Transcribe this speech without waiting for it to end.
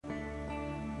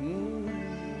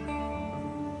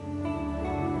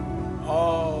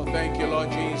Oh, thank you,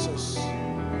 Lord Jesus.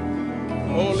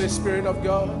 Holy Spirit of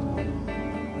God.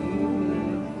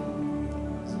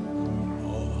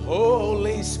 Oh,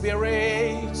 Holy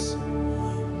Spirit,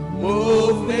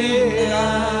 move me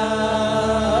now.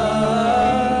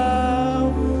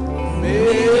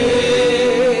 Make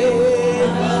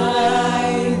my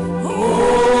life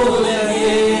whole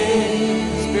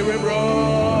again. Spirit, bro.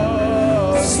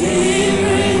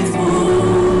 Spirit,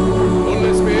 move.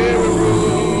 Holy Spirit,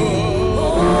 move.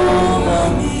 Over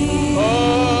me.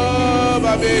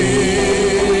 Over me.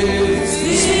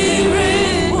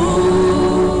 Spirit,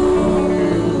 move.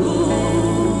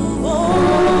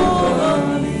 Over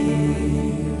me.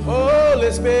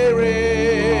 Holy Spirit.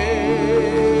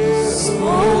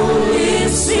 Holy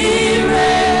Spirit.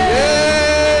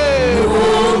 Yeah.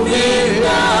 Move me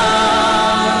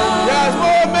now. Yes,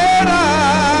 move me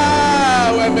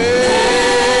now. We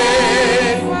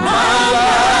make my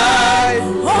life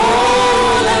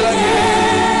whole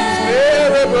again.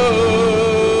 Spirit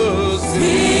move.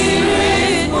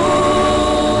 Spirit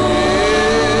move.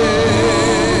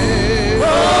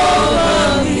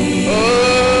 Over me.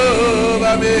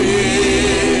 Over me.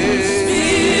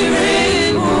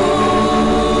 Spirit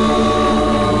move.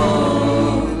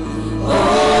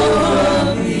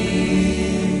 Over me.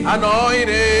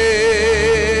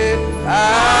 Anointed.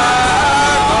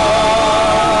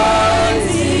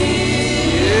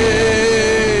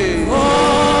 Anointing.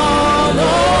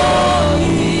 Follow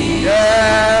me.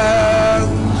 Yeah.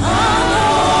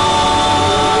 Anointing.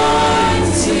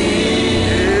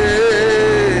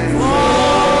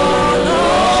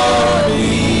 Follow me.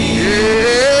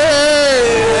 Yeah. The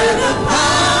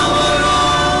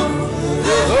power of the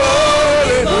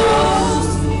Holy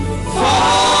Ghost.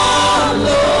 Follow me.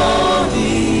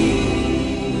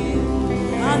 Anointing.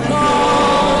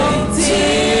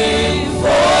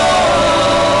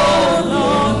 Follow me.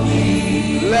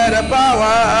 Let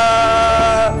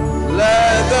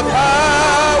the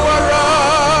power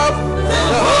of the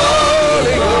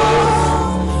Holy Ghost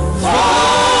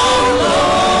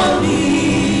follow me.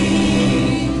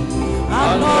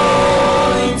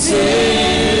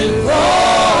 Anointing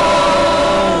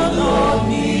follow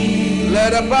me.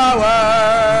 Let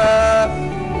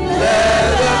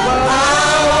the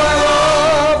power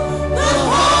of the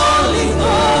Holy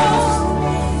Ghost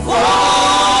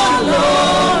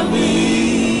follow me.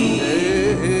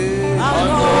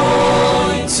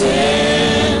 Anointing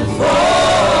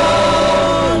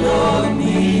follow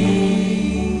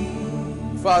me.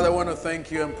 Father, I want to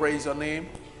thank you and praise your name.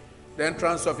 The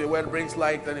entrance of your word brings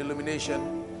light and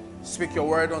illumination. Speak your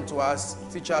word unto us.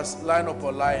 Teach us line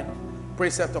upon line,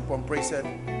 precept upon precept.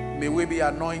 May we be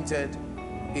anointed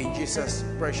in Jesus'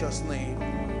 precious name.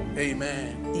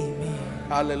 Amen. Amen.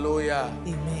 Hallelujah.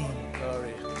 Amen.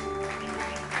 Glory.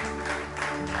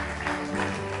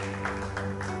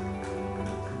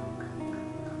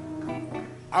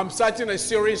 I'm starting a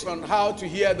series on how to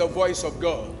hear the voice of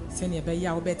God,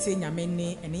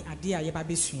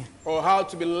 or how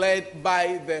to be led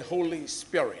by the Holy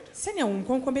Spirit.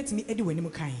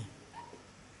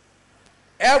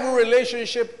 Every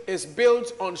relationship is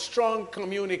built on strong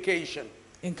communication.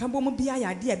 The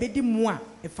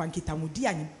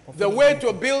way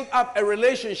to build up a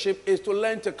relationship is to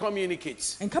learn to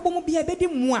communicate.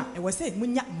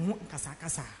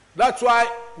 That's why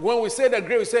when we say the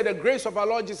grace of our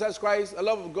Lord Jesus Christ, the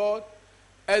love of God,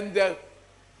 and the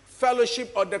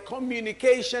fellowship or the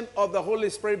communication of the Holy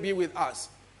Spirit be with us.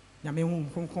 We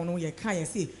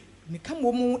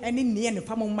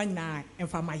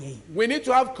need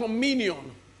to have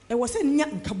communion.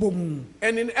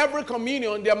 And in every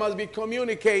communion, there must be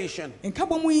communication. It's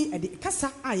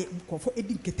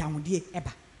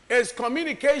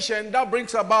communication that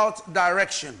brings about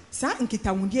direction.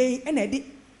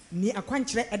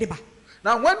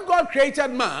 Now, when God created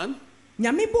man,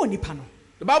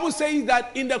 the Bible says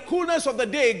that in the coolness of the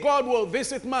day, God will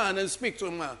visit man and speak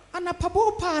to man.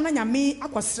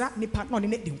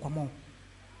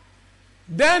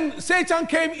 Then Satan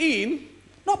came in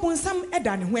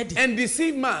and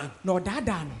deceived man.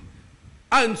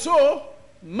 And so,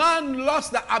 man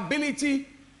lost the ability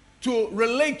to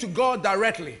relate to God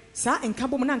directly.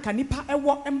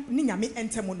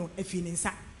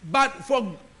 But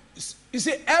you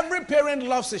see, every parent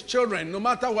loves his children no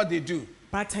matter what they do.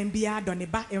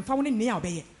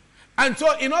 And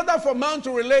so, in order for man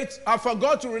to relate, for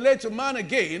God to relate to man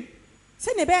again,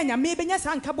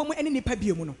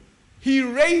 he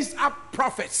raised up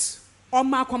prophets.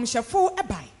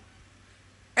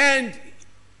 And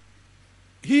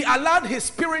he allowed his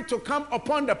spirit to come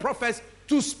upon the prophets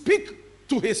to speak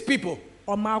to his people.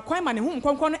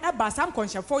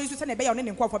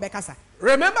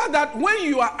 Remember that when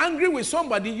you are angry with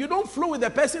somebody, you don't flow with the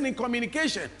person in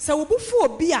communication. So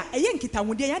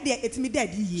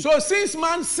since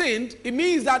man sinned, it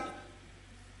means that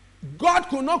God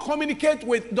could not communicate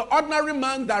with the ordinary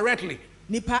man directly.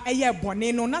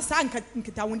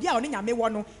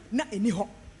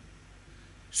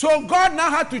 So God now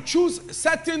had to choose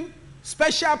certain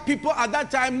special people at that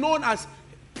time known as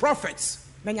prophets,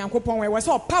 who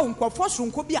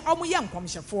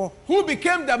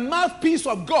became the mouthpiece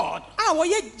of God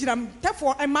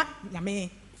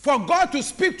for God to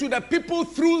speak to the people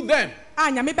through them.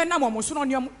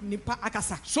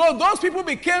 So those people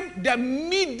became the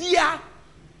media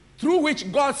through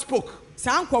which God spoke.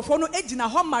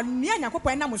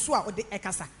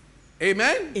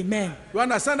 Amen? Amen. You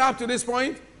understand up to this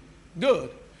point? Good.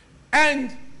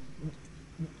 And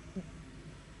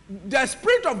the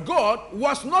Spirit of God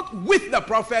was not with the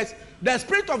prophets. The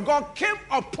Spirit of God came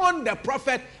upon the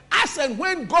prophet as and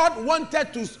when God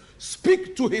wanted to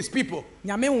speak to his people.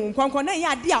 So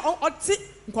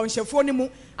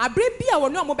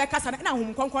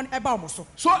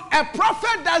a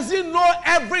prophet doesn't know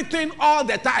everything all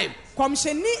the time. The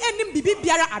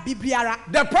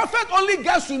prophet only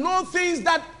gets to know things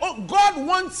that God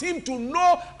wants him to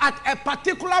know at a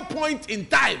particular point in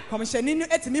time.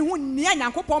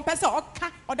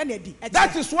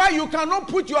 That is why you cannot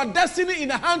put your destiny in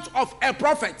the hands of a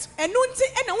prophet.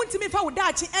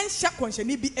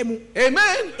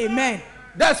 Amen. Amen.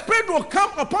 The Spirit will come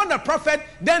upon the prophet,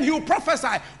 then he will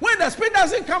prophesy. When the Spirit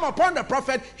doesn't come upon the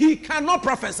prophet, he cannot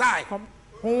prophesy.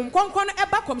 If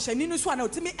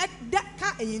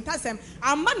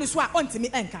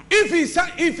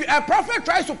a prophet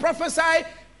tries to prophesy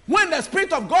when the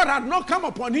Spirit of God had not come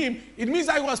upon him, it means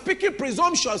that he was speaking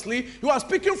presumptuously. He was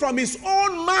speaking from his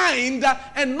own mind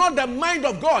and not the mind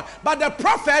of God. But the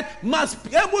prophet must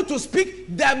be able to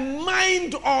speak the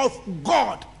mind of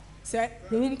God.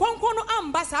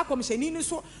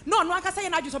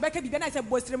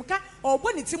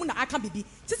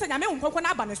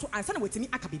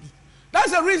 That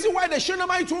That's the reason why the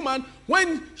Shunammite woman,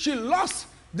 when she lost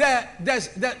the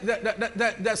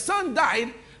son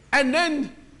died, and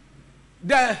then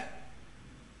the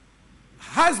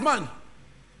husband,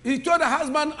 he told the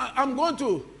husband, I'm going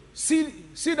to see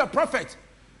the prophet.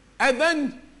 And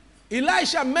then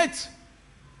Elisha met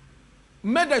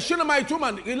the Shunammite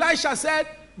woman. Elisha said,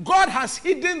 God has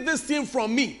hidden this thing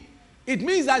from me. It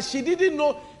means that she didn't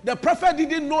know, the prophet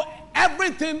didn't know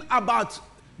everything about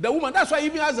the woman. That's why he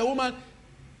even asked the woman,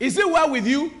 is it well with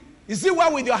you? Is it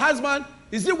well with your husband?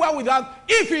 Is it well with us?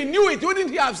 If he knew it, wouldn't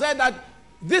he have said that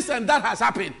this and that has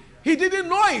happened? He didn't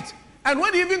know it. And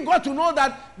when he even got to know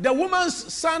that the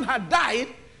woman's son had died,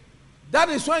 that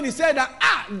is when he said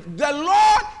that, the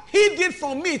Lord hid it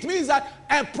from me. It means that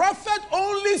a prophet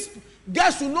only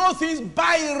gets to know things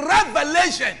by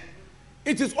revelation.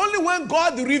 It is only when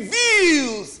God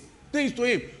reveals things to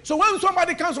him. So when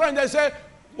somebody comes around and they say,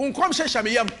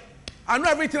 I know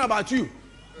everything about you.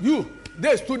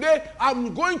 Today,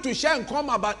 I'm going to share and come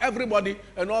about everybody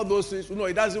and all those things. No,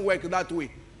 it doesn't work that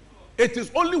way. It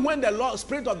is only when the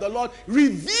Spirit of the Lord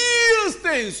reveals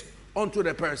things unto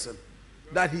the person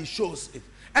that he shows it.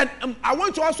 And I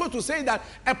want to also to say that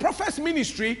a prophet's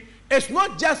ministry is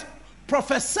not just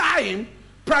prophesying.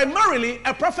 Primarily,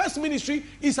 a prophet's ministry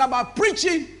is about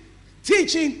preaching,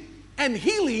 teaching, and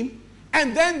healing.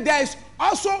 And then there's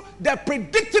also the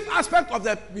predictive aspect of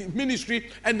the ministry,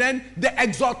 and then the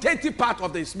exaltative part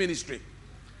of this ministry.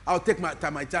 I'll take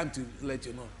my time to let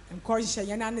you know.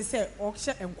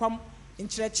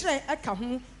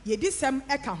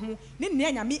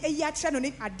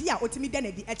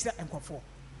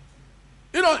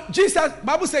 You know, Jesus,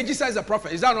 Bible says Jesus is a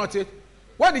prophet. Is that not it?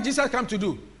 What did Jesus come to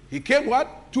do? He came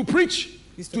what? To preach,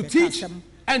 to teach,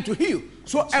 and to heal.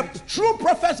 So a true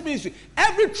prophet's ministry,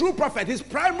 every true prophet, his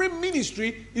primary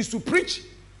ministry is to preach,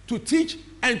 to teach,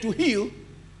 and to heal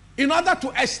in order to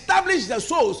establish the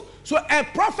souls. So a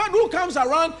prophet who comes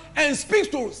around and speaks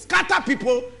to scatter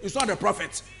people is not a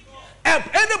prophet.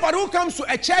 Anybody who comes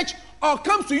to a church or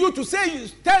comes to you to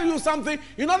tell you something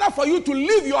in order for you to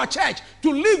leave your church,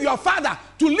 to leave your father,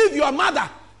 to leave your mother,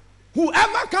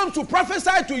 whoever comes to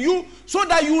prophesy to you so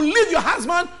that you leave your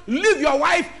husband, leave your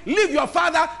wife, leave your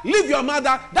father, leave your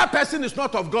mother, that person is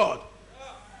not of God.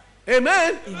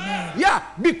 Amen? Amen. Yeah,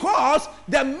 because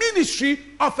the ministry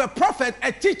of a prophet,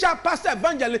 a teacher, pastor,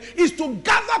 evangelist is to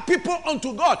gather people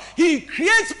unto God. He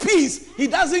creates peace. He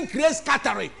doesn't create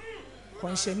scattering.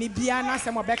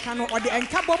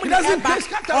 He doesn't create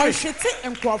scattering.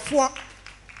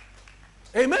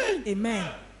 Amen?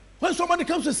 Amen. When somebody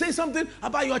comes to say something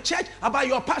about your church, about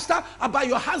your pastor, about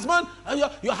your husband,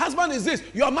 your husband is this,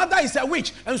 your mother is a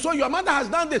witch, and so your mother has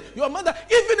done this. Your mother,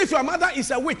 even if your mother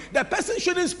is a witch, the person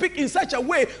shouldn't speak in such a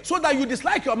way so that you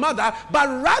dislike your mother, but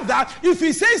rather, if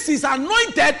he says he's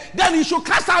anointed, then he should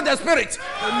cast out the spirit.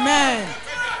 Amen.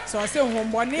 So I say,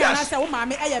 yes.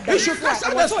 He should cast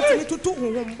out the spirit.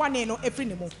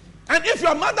 And if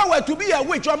your mother were to be a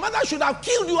witch, your mother should have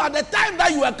killed you at the time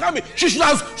that you were coming. She should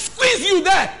have squeezed you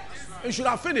there. You should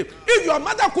have finished. If your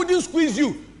mother couldn't squeeze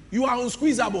you, you are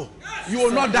unsqueezable. You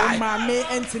will not die.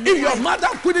 If your mother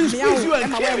couldn't squeeze you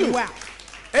and kill you.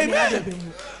 Amen.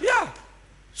 Yeah.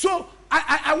 So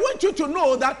I want you to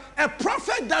know that a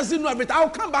prophet doesn't know everything. I'll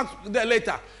come back there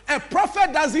later. A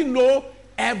prophet doesn't know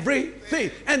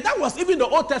everything. And that was even the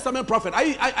Old Testament prophet.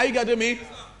 Are you getting me?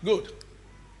 Good.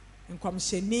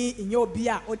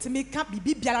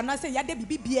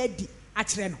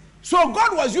 So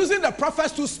God was using the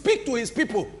prophets to speak to his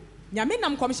people.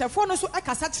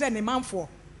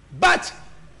 But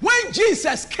when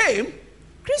Jesus came,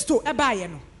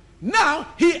 now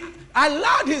he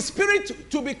allowed his spirit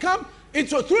to become,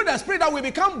 it's through the spirit that we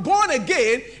become born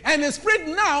again, and the spirit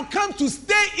now comes to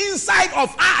stay inside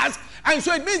of us. And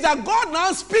so it means that God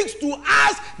now speaks to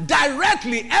us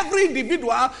directly. Every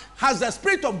individual has the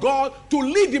Spirit of God to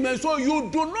lead him. And so you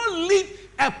do not lead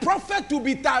a prophet to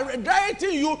be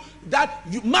directing you that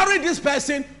you marry this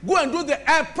person, go and do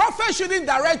a prophet shouldn't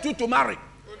direct you to marry.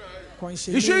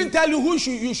 He shouldn't tell you who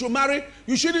you should marry.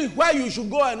 You shouldn't where you should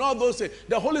go and all those things.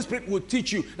 The Holy Spirit will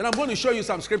teach you. And I'm going to show you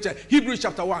some scripture. Hebrews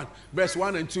chapter 1, verse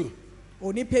 1 and 2.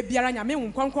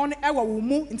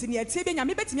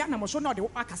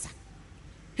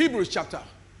 Hebrews chapter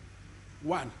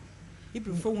 1,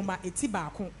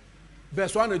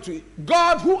 verse 1 and 2.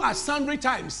 God who at sundry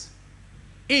times,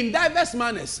 in diverse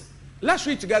manners. Let's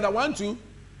read together. 1, 2.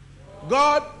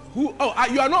 God who,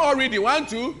 you are not all reading. 1,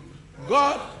 2.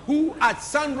 God who at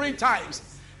sundry times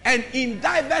and in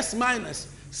diverse manners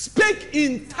spake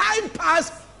in time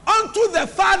past unto the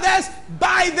fathers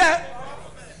by the...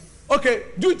 Okay,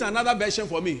 do it another version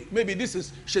for me. Maybe this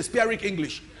is Shakespearean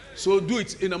English. So do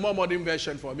it in a more modern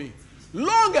version for me.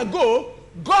 Long ago,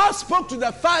 God spoke to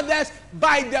the fathers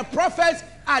by the prophets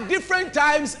at different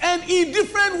times and in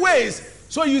different ways.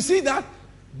 So you see that?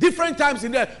 Different times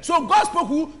in there. So God spoke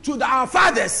who? To our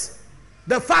fathers.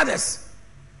 The fathers.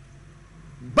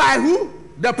 By who?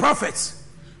 The prophets.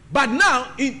 But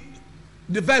now, in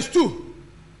the verse 2.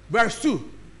 Verse 2.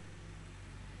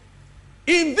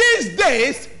 In these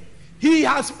days, he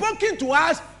has spoken to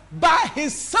us by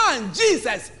his son,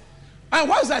 Jesus. And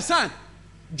what's the son?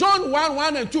 John 1,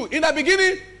 1 and 2. In the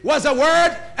beginning was the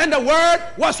Word, and the Word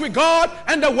was with God,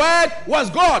 and the Word was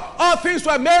God. All things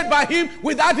were made by him.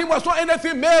 Without him was not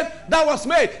anything made that was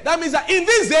made. That means that in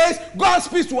these days, God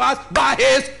speaks to us by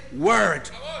his Word.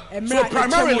 So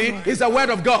primarily, it's the Word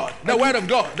of God. The Word of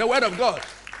God. The Word of God.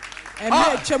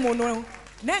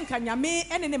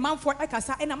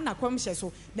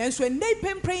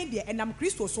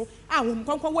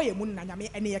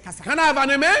 Can I have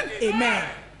an amen? Amen.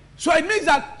 So it means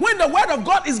that when the word of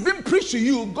God is being preached to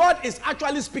you, God is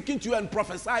actually speaking to you and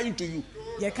prophesying to you.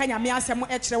 In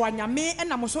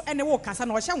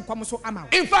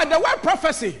fact, the word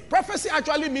prophecy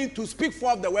actually means to speak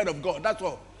forth the word of God. That's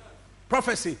all.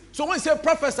 Prophecy. So when you say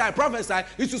prophesy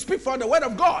is to speak forth the word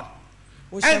of God.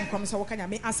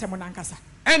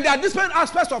 And there are different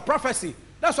aspects of prophecy.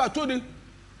 That's why I told you.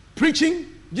 Preaching.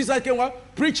 Jesus came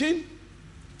what? Preaching,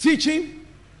 teaching,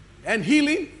 and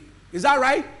healing. Is that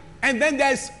right? And then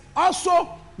there's also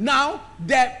now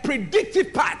the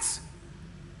predictive parts.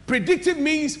 Predictive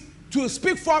means to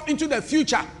speak forth into the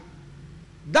future.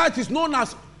 That is known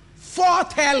as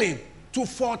foretelling. To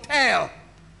foretell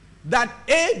that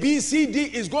A, B, C, D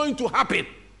is going to happen.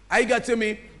 Are you getting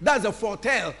me? That's a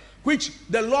foretell, which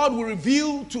the Lord will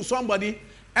reveal to somebody.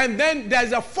 And then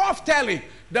there's a foretelling.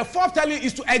 The foretelling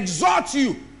is to exhort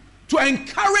you, to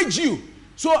encourage you.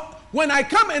 So when I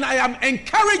come and I am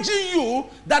encouraging you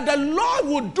that the Lord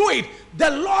will do it, the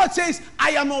Lord says,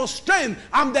 I am your strength.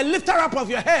 I'm the lifter up of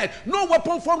your head. No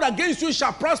weapon formed against you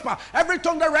shall prosper. Every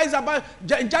tongue that rises about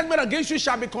in judgment against you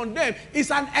shall be condemned.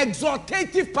 It's an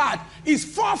exhortative part. It's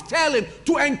foretelling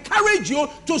to encourage you,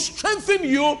 to strengthen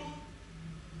you,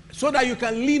 so that you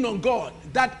can lean on God.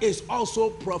 That is also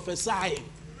prophesying.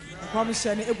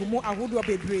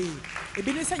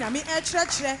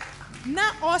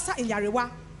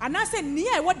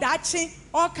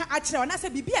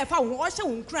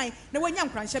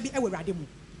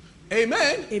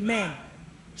 Amen. Amen.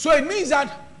 So it means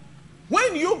that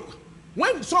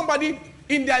when somebody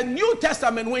in the New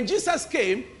Testament, when Jesus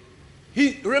came,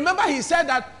 he said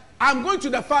that I'm going to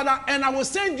the Father, and I will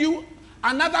send you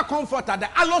another comforter, the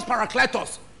Allos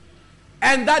Parakletos,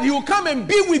 and that he will come and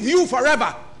be with you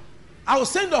forever. I will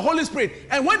send the Holy Spirit,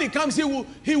 and when he comes, he will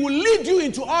lead you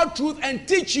into all truth and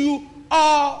teach you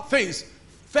all things.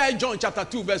 1 John chapter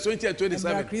 2, verse 20 and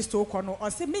 27.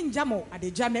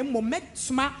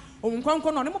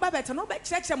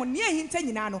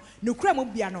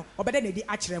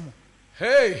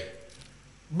 Hey,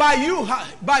 by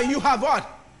you have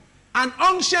what? An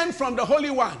unction from the Holy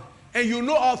One, and you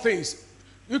know all things.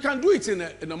 You can do it in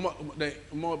a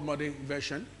more modern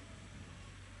version.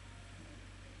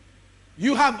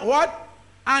 You have what?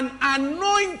 An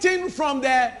anointing from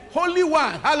the Holy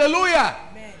One. Hallelujah.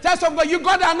 Tell somebody, you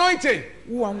got the anointing.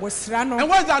 And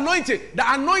what's the anointing? The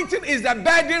anointing is the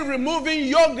burden removing,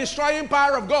 yoke destroying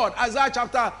power of God. Isaiah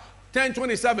chapter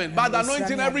 10:27. By the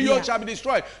anointing, every yoke shall be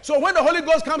destroyed. So when the Holy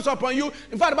Ghost comes upon you,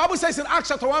 in fact, the Bible says in Acts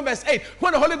chapter 1, verse 8,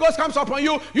 when the Holy Ghost comes upon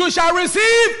you, you shall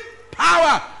receive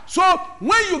power. So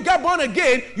when you get born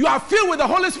again, you are filled with the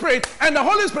Holy Spirit, and the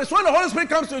Holy Spirit, so when the Holy Spirit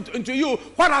comes into you,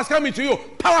 what has come into you?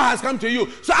 Power has come to you.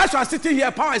 So as you are sitting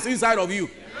here, power is inside of you.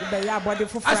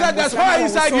 I said there's power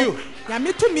inside you.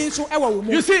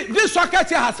 You see, this socket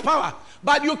here has power,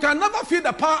 but you can never feel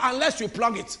the power unless you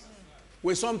plug it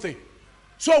with something.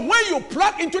 So when you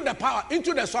plug into the power,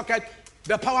 into the socket,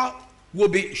 the power will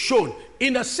be shown.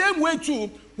 In the same way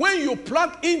too, when you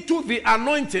plug into the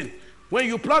anointing, when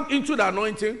you plug into the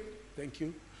anointing, thank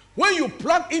you. When you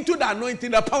plug into the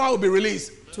anointing, the power will be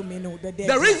released.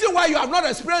 The reason why you have not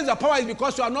experienced the power is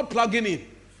because you are not plugging in.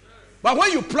 But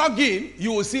when you plug in,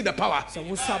 you will see the power.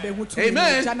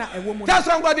 Amen. Tell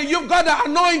somebody, you've got the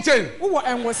anointing.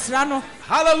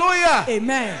 Hallelujah.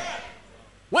 Amen.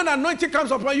 When anointing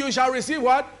comes upon you, you shall receive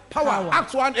what? Power.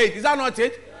 Acts 1:8. Is that not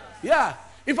it? Yeah.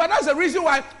 In fact, that's the reason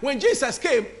why when Jesus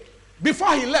came,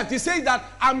 before he left, he said that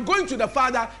I'm going to the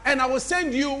Father and I will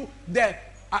send you the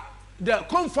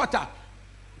comforter.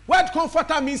 Word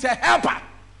comforter means a helper.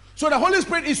 So the Holy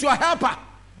Spirit is your helper.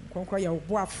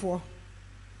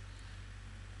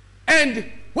 And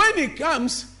when he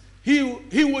comes, he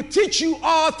will teach you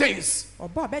all things. So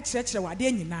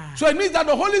it means that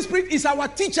the Holy Spirit is our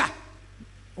teacher.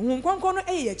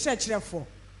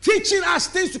 Teaching us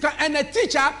things to come. And a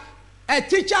teacher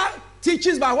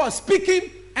teaches by what?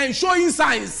 Speaking and showing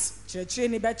signs. So it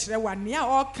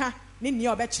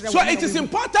is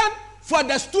important for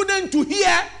the student to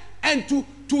hear and to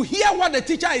hear what the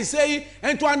teacher is saying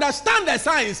and to understand the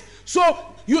signs. So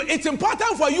it's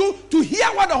important for you to hear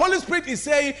what the Holy Spirit is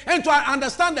saying and to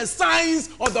understand the signs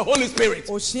of the Holy Spirit.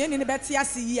 So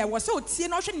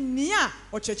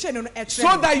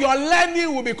that your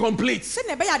learning will be complete.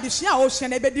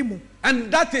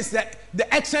 And that is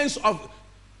the essence of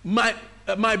my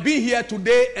being here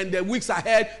today and the weeks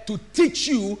ahead, to teach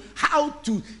you how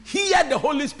to hear the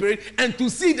Holy Spirit and to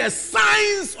see the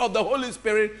signs of the Holy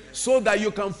Spirit so that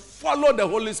you can follow the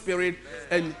Holy Spirit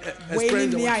and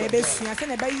experience the word.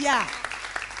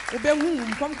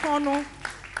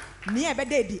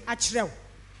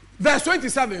 Verse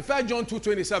 27, 1 John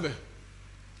 2:27.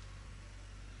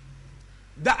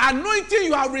 The anointing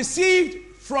you have received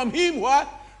from him, what?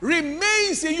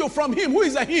 Remains in you. From him. Who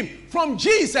is the him? From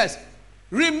Jesus.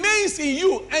 Remains in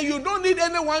you, and you don't need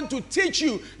anyone to teach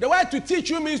you. The word to teach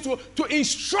you means to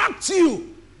instruct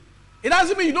you. It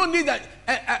doesn't mean you don't need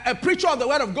a preacher of the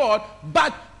word of God,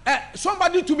 but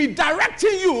somebody to be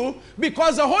directing you,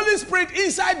 because the Holy Spirit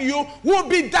inside you will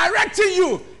be directing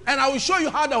you. And I will show you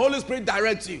how the Holy Spirit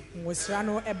directs you.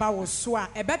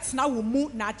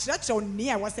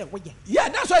 Yeah,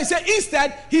 that's why I say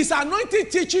instead, his anointing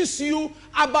teaches you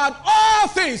about all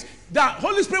things. The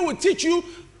Holy Spirit will teach you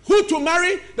who to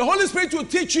marry. The Holy Spirit will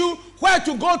teach you where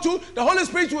to go to. The Holy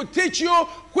Spirit will teach you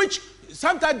which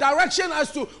sometimes direction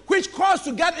as to which course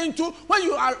to get into. When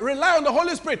you rely on the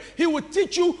Holy Spirit, he will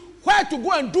teach you where to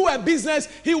go and do a business.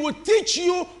 He will teach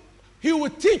you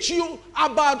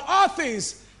about all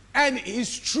things. And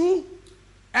it's true,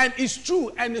 and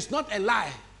it's not a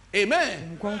lie.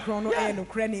 Amen.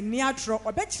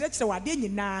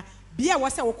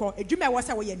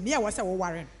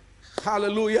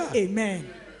 Hallelujah.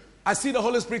 Amen. I see the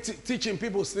Holy Spirit teaching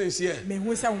people things here.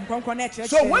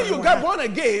 So when you get born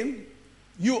again,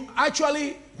 you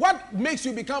actually, what makes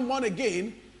you become born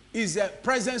again is the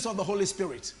presence of the Holy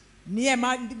Spirit.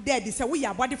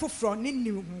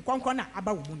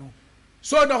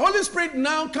 So the Holy Spirit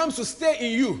now comes to stay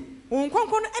in you.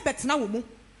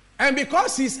 And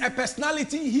because he's a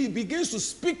personality, he begins to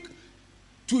speak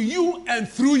to you and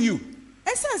through you.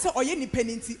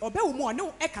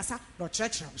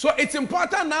 So it's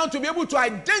important now to be able to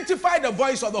identify the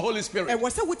voice of the Holy Spirit.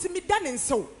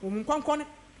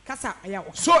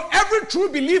 So every true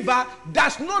believer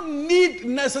does not need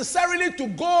necessarily to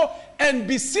go and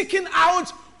be seeking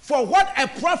out for what a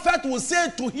prophet will say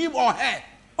to him or her.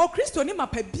 But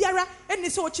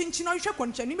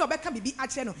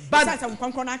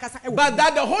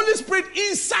that the Holy Spirit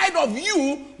inside of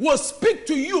you will speak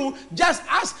to you, just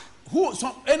as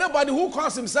anybody who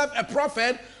calls himself a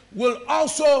prophet will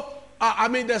also,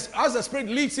 as the Spirit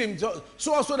leads him, so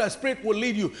also the Spirit will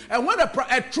lead you. And when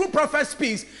a true prophet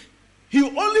speaks, he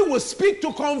only will speak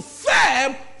to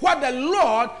confirm what the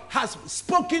Lord has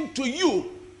spoken to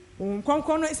you. There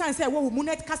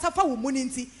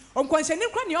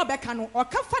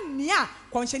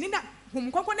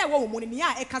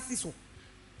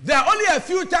are only a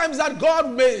few times that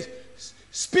God may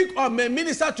speak or may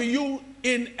minister to you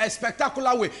in a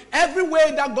spectacular way. Every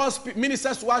way that God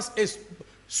ministers to us is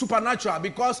supernatural,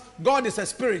 because God is a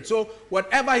spirit. So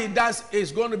whatever he does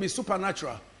is going to be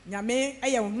supernatural.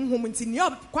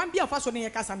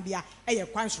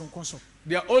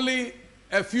 There are only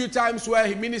a few times where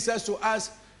he ministers to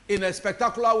us in a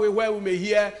spectacular way, where we may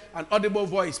hear an audible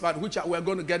voice, but which we're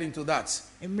going to get into that.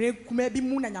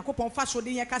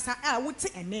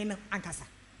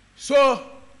 So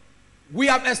we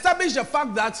have established the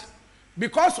fact that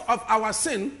because of our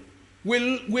sin,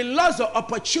 we lost the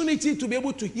opportunity to be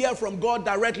able to hear from God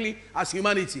directly as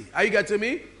humanity. Are you getting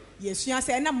me? Yes.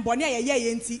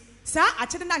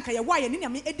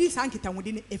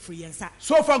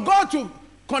 So for God to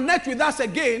connect with us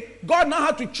again, God now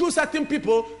had to choose certain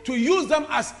people to use them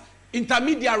as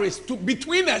intermediaries,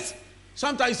 between us.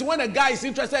 Sometimes when a guy is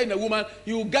interested in a woman,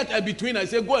 he will get a betweener and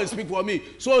say, go and speak for me.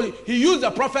 So he used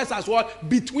the prophets as what?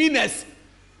 Between us.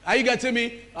 Are you getting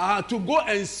me? To go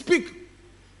and speak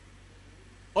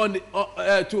on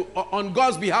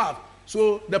God's behalf.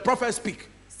 So the prophets speak.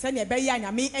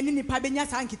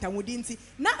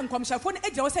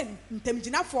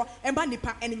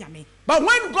 But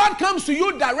when God comes to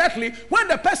you directly, when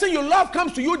the person you love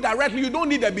comes to you directly, you don't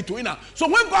need a betweener. So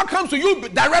when God comes to you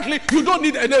directly, you don't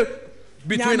need any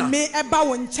betweener.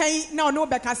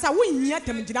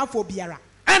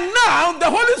 And now the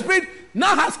Holy Spirit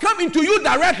now has come into you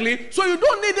directly, so you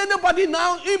don't need anybody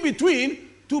now in between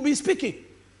to be speaking.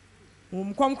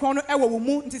 If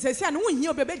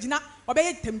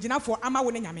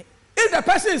the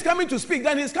person is coming to speak,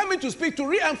 then he's coming to speak to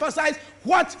re-emphasize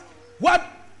what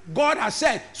God has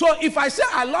said. So if I say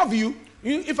I love you,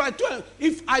 if I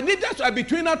needed a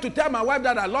betweener to tell my wife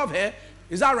that I love her,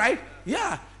 is that right?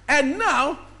 Yeah. And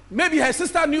now maybe her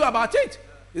sister knew about it.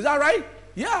 Is that right?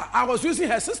 Yeah. I was using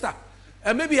her sister,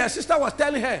 and maybe her sister was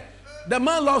telling her, the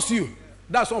man loves you.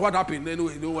 That's not what happened.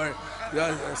 Anyway, don't worry.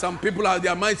 Some people,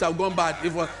 their minds have gone bad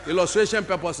for illustration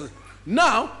purposes.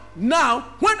 Now,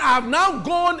 when I have now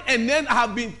gone and then I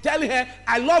have been telling her,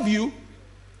 I love you,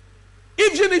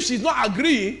 even if she's not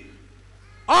agreeing,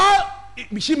 or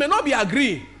she may not be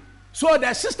agreeing. So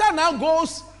the sister now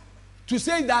goes to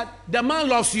say that the man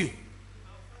loves you.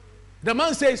 The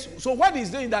man says, so what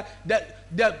he's doing, that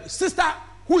the sister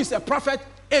who is a prophet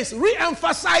is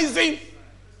re-emphasizing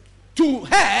to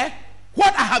her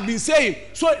what I have been saying.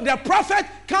 So the prophet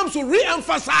comes to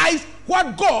re-emphasize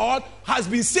what God has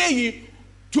been saying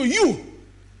to you,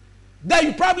 that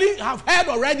you probably have heard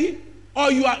already, or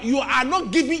you are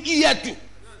not giving ear to.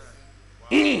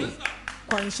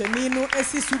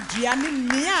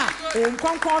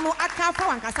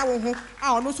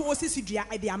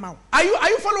 Are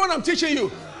you following what I'm teaching you?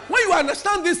 When you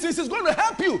understand these things, it's going to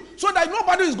help you, so that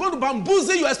nobody is going to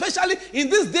bamboozle you, especially in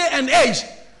this day and age,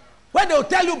 where they will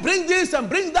tell you, bring this and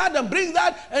bring that and bring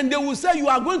that, and they will say you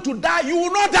are going to die. You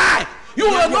will not die. You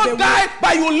will not die,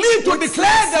 but you will live to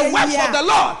declare the works of the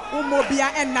Lord.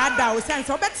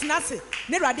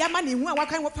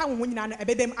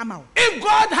 If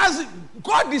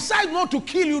God decides not to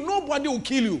kill you, nobody will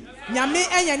kill you.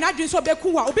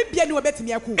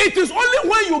 It is only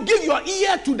when you give your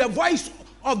ear to the voice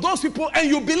of those people and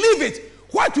you believe it,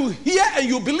 what you hear and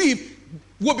you believe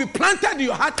will be planted in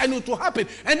your heart, and it will happen.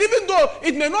 And even though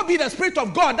it may not be the Spirit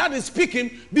of God that is speaking,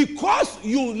 because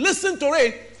you listen to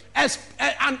it, as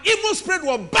an evil spirit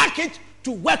will back it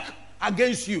to work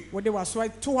against you. So there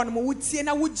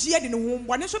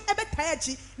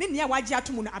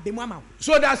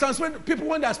are some people,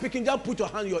 when they are speaking, just put your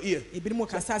hand in your ear.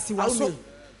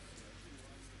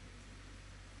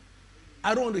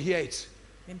 I don't want to hear it,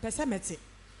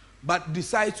 but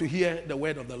decide to hear the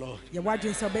word of the Lord. So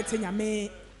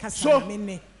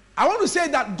I want to say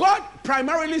that God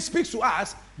primarily speaks to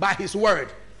us by his word.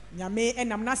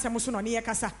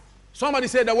 Somebody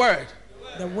say the word.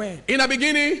 The word. In the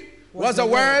beginning was the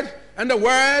word, and the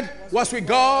word was with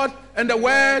God, and the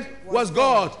Word was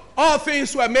God. All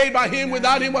things were made by him.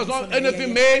 Without him was not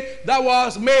anything made that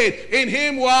was made. In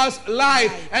him was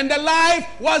life, and the life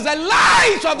was the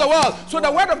light of the world. So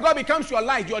the Word of God becomes your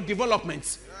light, your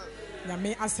development.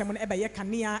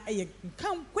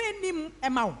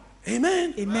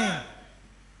 Amen. Amen.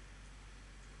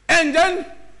 And then,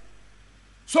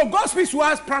 so God speaks to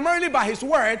us primarily by his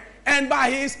word and by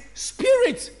his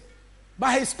spirit.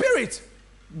 By his spirit.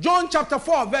 John chapter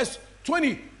 4 verse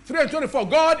 23 and 24.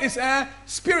 God is a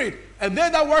spirit, and they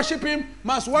that worship him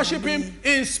must worship him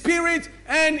in spirit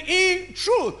and in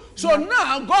truth. So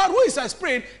now God, who is a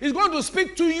spirit, is going to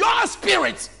speak to your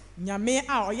spirit.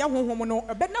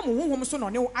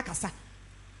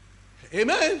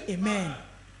 Amen. Amen.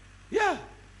 Yeah.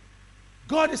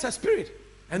 God is a spirit,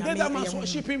 and they that must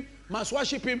worship him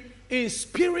in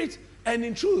spirit and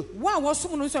in truth.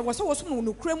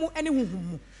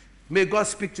 May God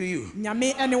speak to you.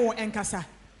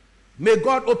 May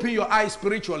God open your eyes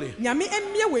spiritually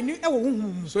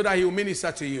so that he will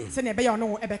minister to you.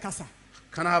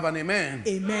 Can I have an amen?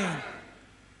 Amen.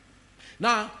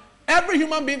 Now, every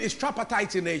human being is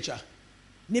tripartite in nature.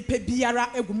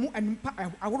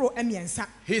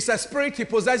 He's a spirit, he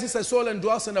possesses a soul and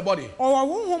dwells in the body.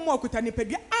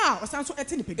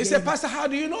 He said, Pastor, how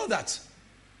do you know that?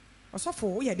 1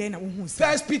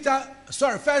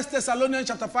 Thessalonians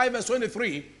chapter 5 verse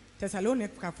 23. The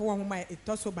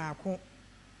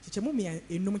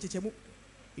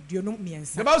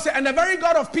Bible says, and the very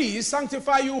God of peace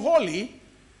sanctify you wholly.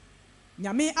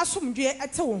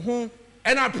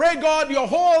 And I pray, God, your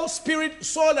whole spirit,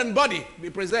 soul, and body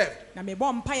be preserved. So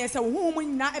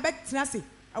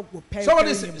what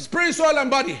is spirit, soul, and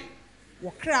body?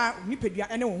 So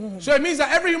it means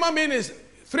that every human being is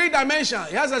three-dimensional.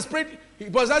 He has a spirit, he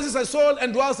possesses a soul,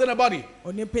 and dwells in a body.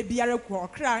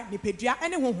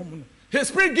 His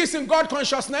spirit gives him God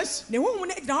consciousness.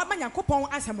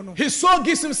 His soul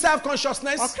gives him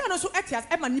self-consciousness.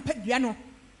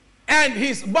 And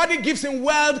his body gives him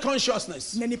world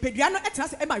consciousness.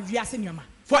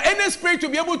 For any spirit to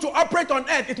be able to operate on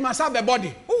earth, it must have a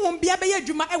body.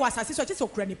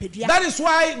 That is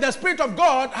why the Spirit of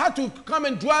God had to come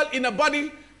and dwell in a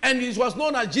body, and it was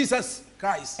known as Jesus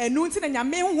Christ. And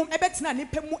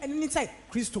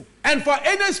for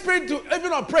any spirit to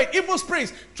even operate, evil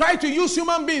spirits try to use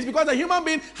human beings because the human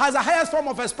being has the highest form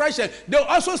of expression. They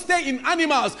also stay in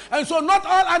animals. And so not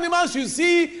all animals you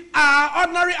see are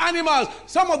ordinary animals.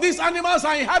 Some of these animals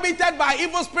are inhabited by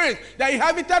evil spirits. They are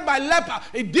inhabited by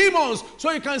demons. So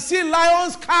you can see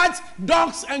lions, cats,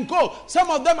 dogs, and co.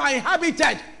 Some of them are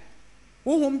inhabited.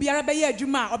 Your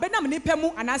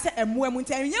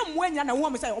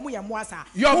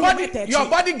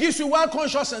body gives you well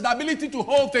consciousness, the ability to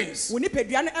hold things.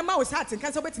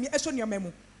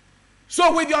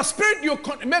 So with your spirit you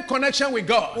make connection with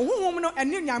God. But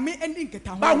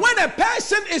when a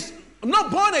person is not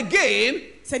born again,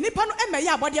 his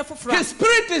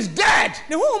spirit is dead,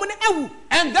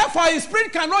 and therefore his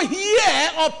spirit cannot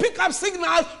hear or pick up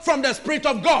signals from the Spirit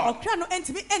of God.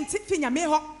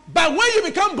 But when you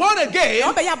become born again,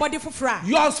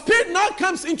 your spirit now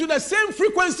comes into the same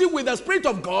frequency with the Spirit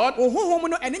of God. So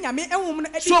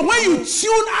when you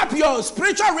tune up your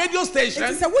spiritual radio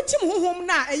station,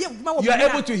 you are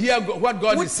able to hear what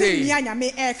God is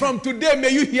saying. From today, may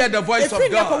you hear the voice of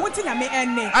God.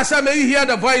 I said, may you hear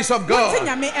the voice of God.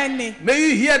 May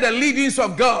you hear the leadings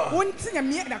of God.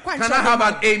 Can I have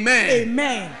an amen?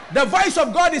 Amen. The voice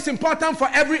of God is important for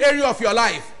every area of your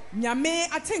life. If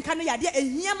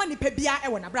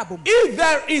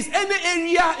there is any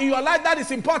area in your life that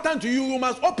is important to you, you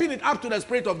must open it up to the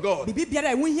Spirit of God. If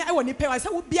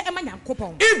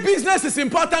business is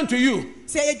important to you,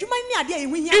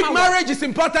 if marriage is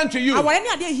important to you,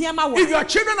 if your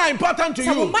children are important to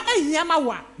you,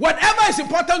 whatever is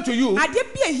important to you,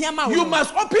 you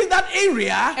must open that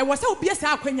area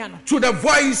to the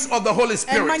voice of the Holy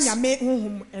Spirit.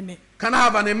 Can I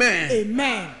have an amen?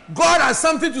 Amen. God has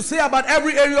something to say about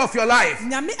every area of your life.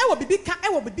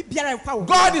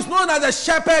 God is known as a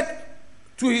shepherd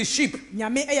to his sheep.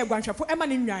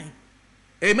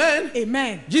 Amen.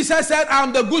 Amen. Jesus said, I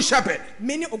am the good shepherd.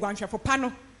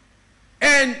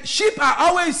 And sheep are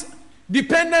always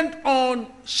dependent on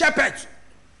shepherds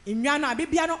for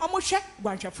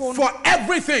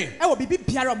everything.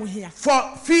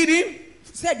 For feeding,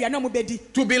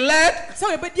 to be led,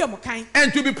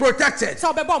 and to be protected.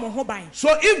 So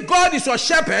if God is your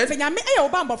shepherd,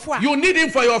 you need him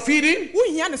for your feeding,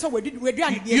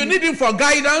 you need him for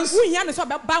guidance,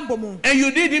 and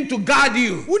you need him to guard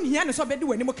you,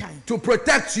 to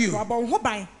protect you.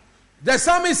 The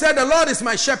psalmist said, the Lord is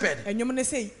my shepherd,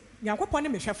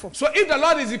 So if the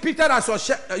Lord is depicted as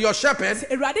your shepherd,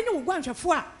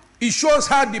 it shows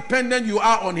how dependent you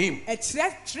are on him.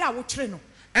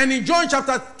 And in John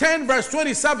chapter 10 verse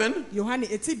 27,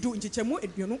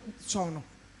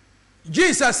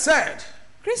 Jesus said,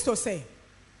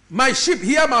 my sheep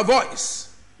hear my voice,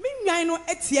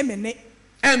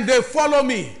 and they follow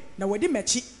me.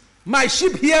 My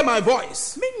sheep hear my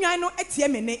voice.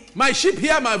 My sheep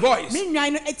hear my voice.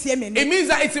 It means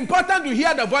that it's important to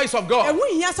hear the voice of God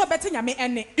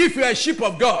if you're a sheep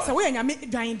of God.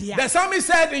 The psalmist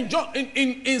said in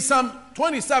Psalm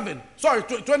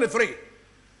 23,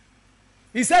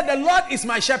 he said, the Lord is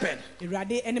my shepherd,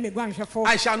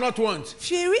 I shall not want.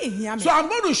 So I'm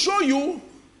going to show you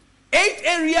 8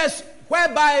 areas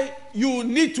whereby you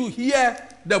need to hear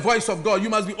the voice of God. You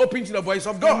must be open to the voice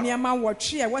of God. Number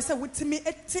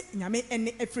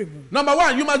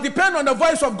 1, you must depend on the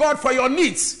voice of God for your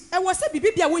needs.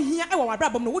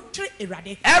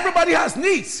 Everybody has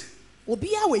needs.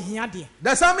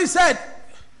 The psalmist said,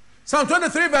 Psalm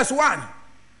 23 verse 1,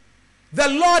 the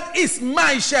Lord is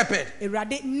my shepherd.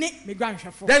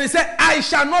 Then he said, I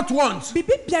shall not want.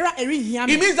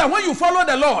 It means that when you follow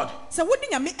the Lord,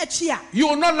 you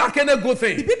will not lack any good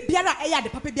thing. Can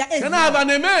I have an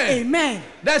amen? Amen.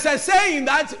 There's a saying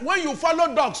that when you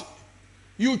follow dogs,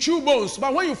 you chew bones,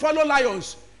 but when you follow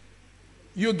lions,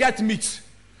 you get meat.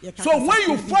 So when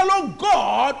you follow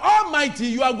God Almighty,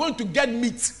 you are going to get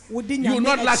meat. You will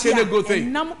not lack any good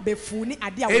thing.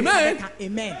 Amen.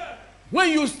 Amen. When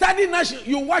you study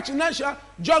you watch National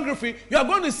Geography, you are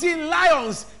going to see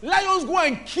lions. Lions go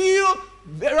and kill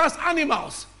various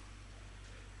animals.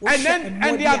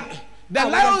 And the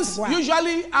lions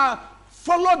usually are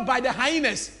followed by the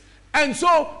hyenas. And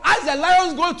so as the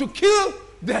lions go to kill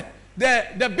the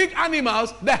big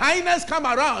animals, the hyenas come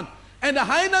around. And the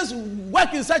hyenas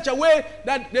work in such a way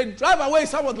that they drive away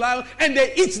some of the lions and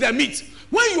they eat the meat.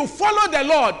 When you follow the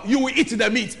Lord, you will eat the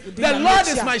meat. The Lord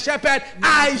is my shepherd,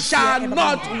 I shall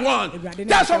not want.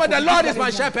 That's why the Lord is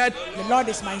my shepherd. The Lord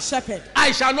is my shepherd,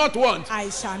 I shall not want. I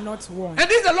shall not want. And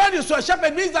if the Lord is your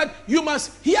shepherd, means that you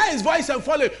must hear his voice and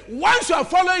follow. Once you are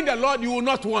following the Lord, you will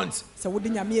not want. You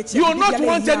will not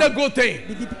want any good thing.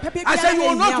 I said you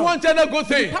will not want any good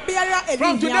thing.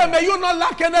 From today, may you not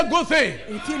lack any good thing.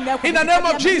 In the name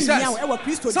of Jesus.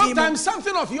 Sometimes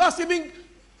something of yours even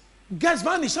gets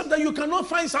vanished. Sometimes you cannot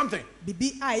find something.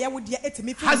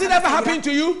 Has it ever happened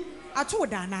to you?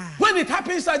 When it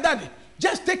happens like that,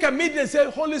 just take a minute and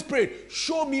say, Holy Spirit,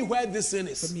 show me where this sin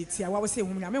is.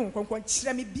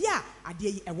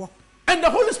 And the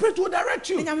Holy Spirit will direct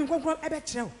you. Can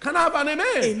I have an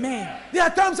amen? Amen. There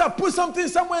are times I put something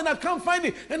somewhere and I can't find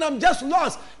it, and I'm just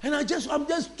lost, and I'm just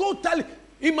totally,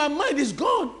 in my mind it's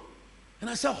gone. And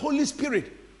I said, Holy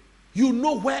Spirit, you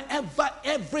know wherever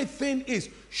everything is.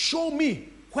 Show me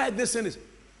where this sin is.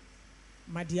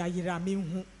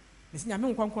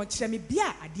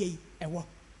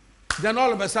 Then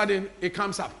all of a sudden it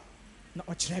comes up.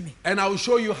 And I will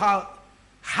show you how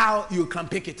you can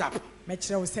pick it up. In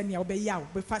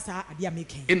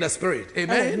the spirit.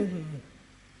 Amen.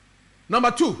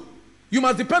 Number 2, you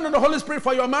must depend on the Holy Spirit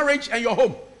for your marriage and your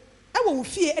home.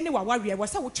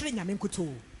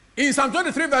 In Psalm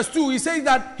 23 verse 2, he says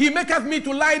that he maketh me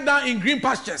to lie down in green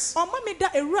pastures.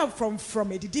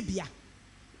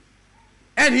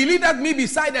 And he leadeth me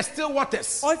beside the still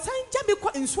waters.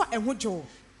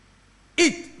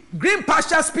 Green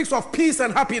pasture speaks of peace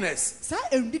and happiness.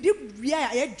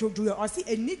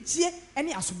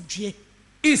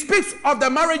 It speaks of the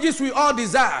marriages we all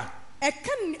desire.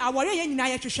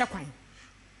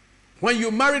 When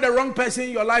you marry the wrong person,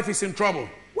 your life is in trouble.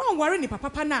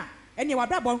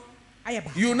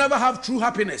 You never have true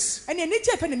happiness.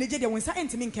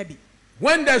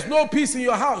 When there's no peace in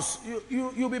your house,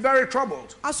 you'll be very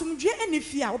troubled.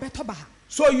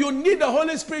 So you need the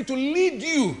Holy Spirit to lead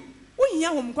you.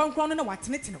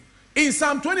 In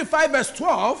Psalm 25 verse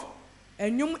 12,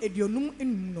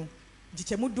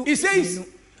 it says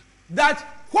that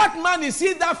what man is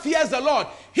he that fears the Lord?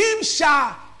 Him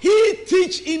shall he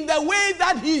teach in the way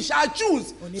that he shall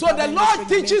choose. So the Lord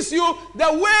teaches you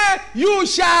the way you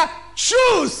shall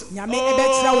choose.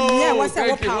 Oh,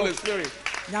 thank you, Holy Spirit.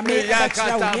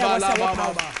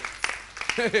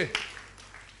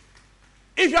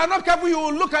 If you are not careful, you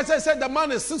will look and say the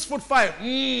man is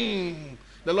 6'5".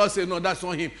 The Lord said, no, that's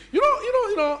not him. You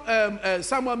know,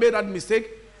 someone made that mistake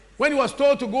when he was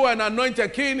told to go and anoint a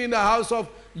king in the house of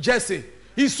Jesse.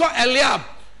 He saw Eliab.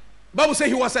 Bible says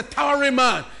he was a towering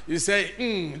man. He said,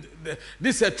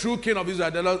 this is a true king of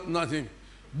Israel. The Lord, not him.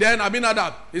 Then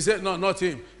Abinadab, he said, no, not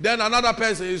him. Then another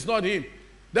person, it's not him.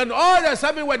 Then all the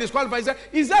 7 were disqualified. He said,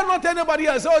 is there not anybody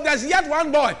else? Oh, there's yet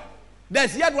one boy.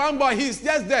 There's yet one boy. He's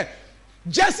just there.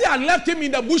 Jesse had left him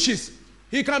in the bushes.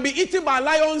 He can be eaten by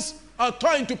lions or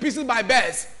torn into pieces by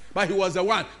bears. But he was the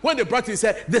one. When they brought him, he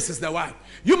said, this is the one.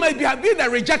 You may have been the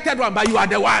rejected one, but you are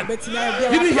the one. You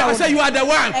didn't hear I say you are the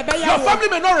one. Your family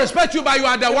may not respect you, but you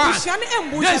are the one.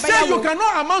 They say you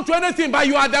cannot amount to anything, but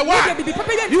you are the one.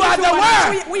 You are the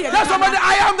one. That's somebody,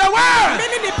 I am the one.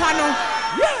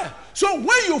 Yeah. So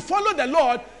when you follow the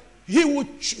Lord, He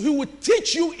will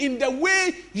teach you in the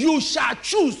way you shall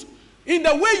choose. In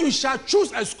the way you shall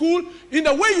choose a school, in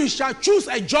the way you shall choose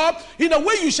a job, in the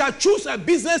way you shall choose a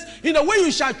business, in the way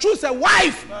you shall choose a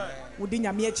wife. By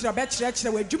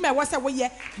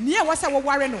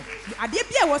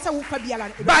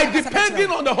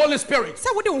depending on the Holy Spirit,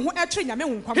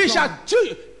 He shall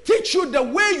teach you the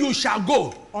way you shall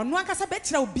go.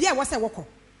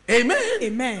 Amen.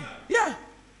 Amen. Yeah.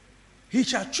 He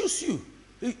shall choose you.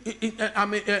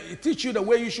 Teach you the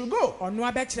way you should go. I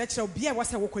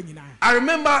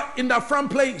remember in the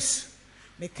front place,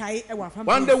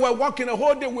 one day we're walking a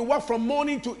whole day, we walk from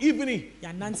morning to evening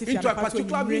into a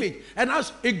particular village, and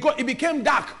as it became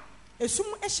dark, and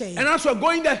as we're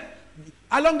going there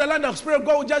along the line, the Spirit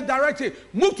God will just direct it,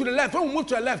 move to the left. When we move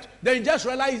to the left, then you just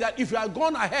realize that if you had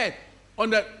gone ahead on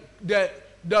the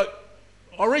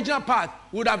original path,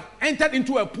 would have entered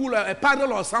into a pool, a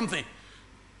puddle or something.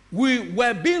 We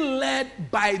were being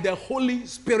led by the Holy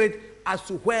Spirit as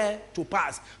to where to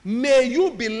pass. May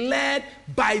you be led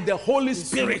by the Holy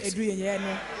Spirit.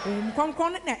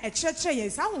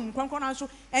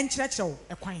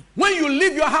 When you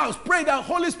leave your house, pray the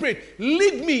Holy Spirit,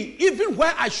 lead me even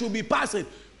where I should be passing.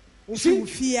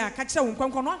 See?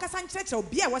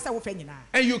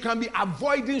 And you can be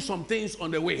avoiding some things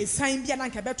on the way.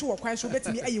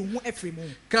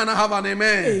 Can I have an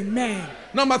amen? Amen.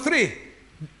 Number 3.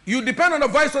 You depend on the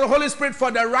voice of the Holy Spirit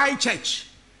for the right church.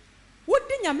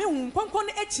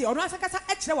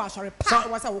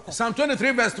 Psalm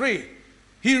 23 verse 3.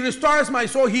 He restores my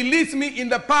soul. He leads me in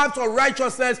the paths of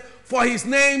righteousness for His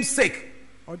name's sake.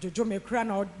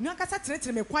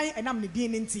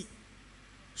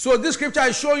 So this scripture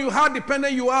is showing you how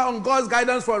dependent you are on God's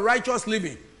guidance for righteous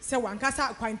living.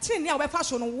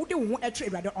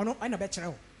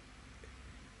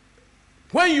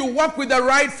 When you walk with the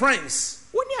right friends,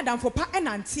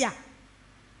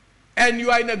 and you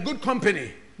are in a good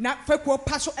company,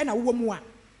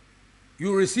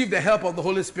 you receive the help of the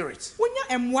Holy Spirit. Can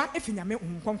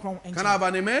I have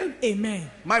an amen?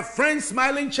 Amen. My friend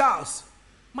Smiling Charles,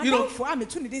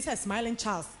 Smiling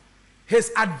Charles,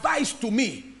 his advice to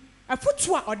me,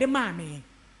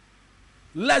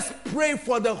 let's pray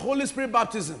for the Holy Spirit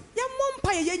baptism.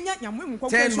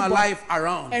 Turn my life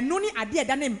around.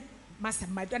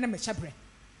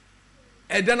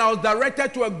 And then I was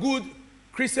directed to a good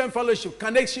Christian fellowship,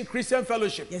 Connection Christian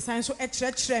Fellowship.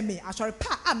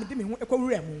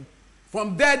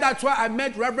 From there, that's why I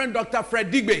met Reverend Dr.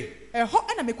 Fred Digbe.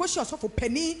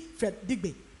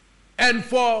 And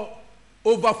for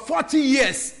over 40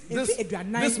 years,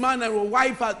 this man and his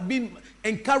wife have been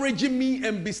encouraging me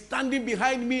and be standing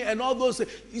behind me and all those.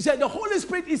 He said, the Holy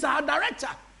Spirit is our director.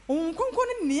 May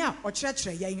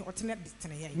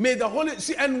the Holy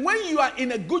see, and when you are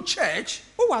in a good church,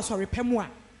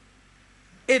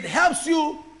 it helps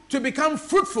you to become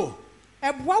fruitful.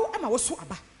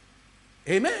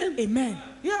 Amen. Amen.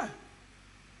 Yeah.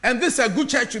 And this is a good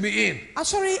church to be in.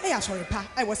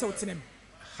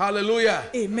 Hallelujah.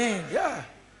 Amen. Yeah.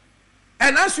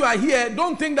 And as you are here,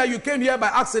 don't think that you came here by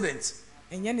accident.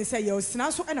 By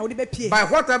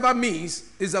whatever means,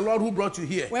 is the Lord who brought you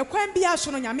here. And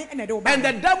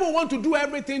the devil wants to do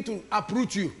everything to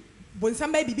uproot you.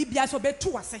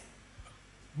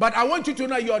 But I want you to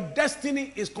know your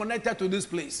destiny is connected to this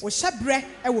place. You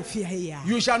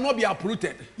shall not be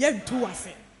uprooted.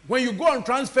 When you go on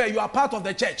transfer, you are part of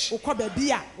the church. And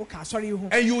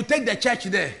you will take the church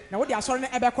there.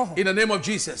 In the name of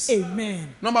Jesus.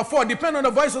 Amen. Number 4, depend on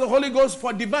the voice of the Holy Ghost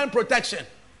for divine protection.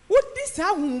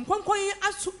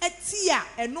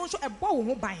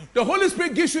 The Holy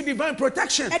Spirit gives you divine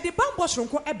protection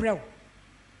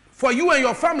for you and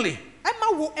your family.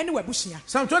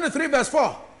 Psalm 23 verse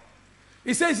 4.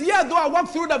 It says, "Yea, though I walk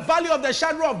through the valley of the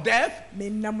shadow of death,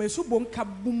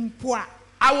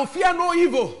 I will fear no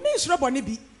evil,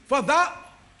 for thou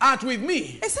art with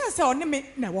me."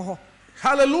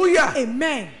 Hallelujah.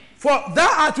 Amen. For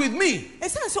thou art with me.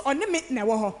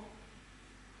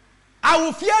 I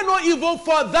will fear no evil,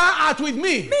 for thou art with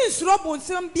me. So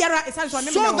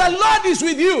the Lord is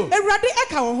with you.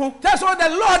 That's why the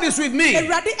Lord is with me.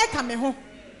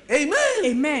 Amen.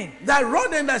 Amen. That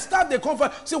rod and the staff they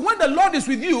comfort. See, when the Lord is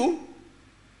with you,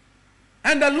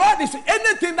 and the Lord is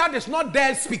anything that is not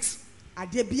there speaks.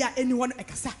 Anyone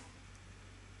ekasa.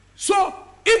 So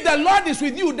if the Lord is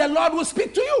with you, the Lord will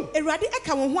speak to you.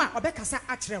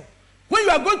 When you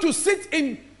are going to sit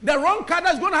in the wrong car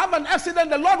that's going to have an accident,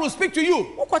 the Lord will speak to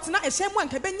you.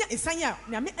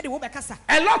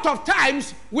 A lot of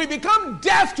times we become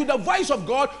deaf to the voice of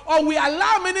God, or we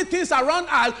allow many things around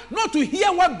us not to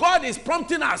hear what God is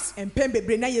prompting us.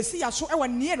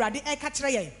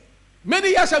 Many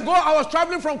years ago, I was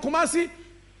traveling from Kumasi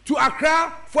to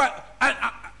Accra for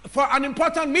an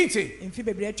important meeting.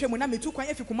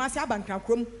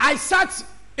 I sat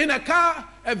in a car,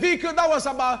 a vehicle that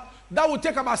would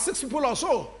take about 6 people or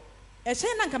so. And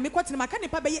then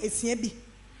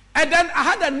I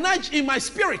had a nudge in my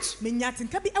spirit. Get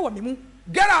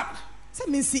up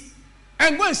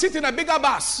and go and sit in a bigger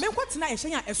bus. Meanwhile, I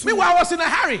was in a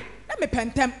hurry.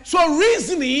 So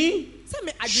reasoning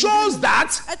shows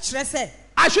that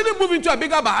I shouldn't move into a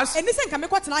bigger bus,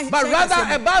 but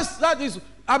rather a bus that is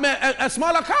a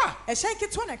smaller car. So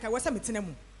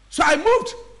I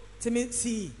moved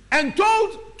and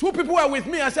told 2 people who were with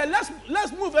me, I said,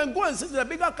 let's move and go and sit in a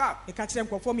bigger car. And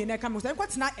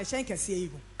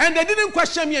they didn't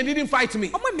question me and didn't fight me.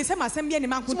 Someone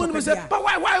said, but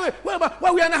why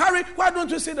we are in a hurry? Why don't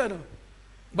you sit there?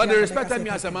 But they respected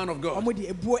me as a man of God. On the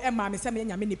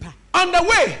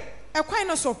way,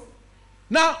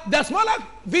 now the smaller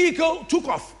vehicle took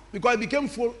off because it became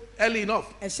full early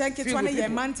enough.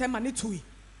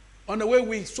 On the way,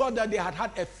 we saw that they had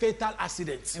a fatal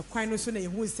accident. The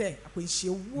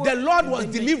Lord was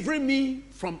delivering me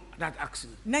from that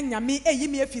accident.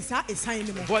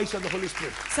 Voice of the Holy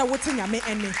Spirit. So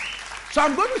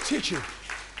I'm going to teach you.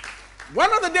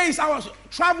 One of the days I was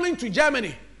traveling to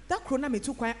Germany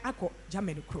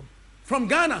from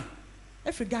Ghana.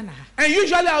 And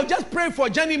usually I'll just pray for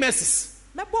journey mercies.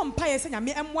 But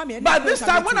this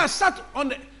time when I sat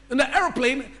in the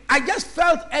aeroplane, I just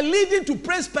felt a leading to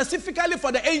pray specifically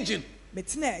for the engine.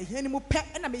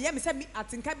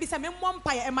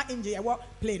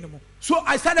 So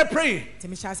I started praying.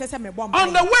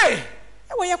 On the way,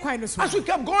 as we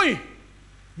kept going,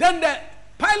 then the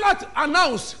pilot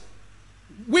announced,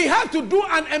 we have to do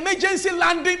an emergency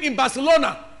landing in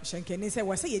Barcelona.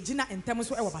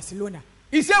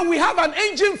 He said, we have an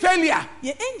engine failure.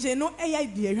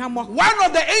 One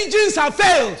of the engines have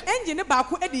failed.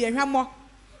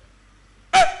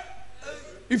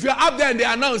 If you're up there and they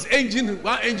announce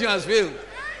one engine has failed,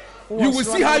 you will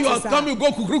see how your tummy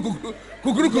will go.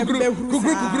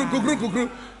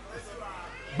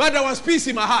 But there was peace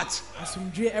in my heart.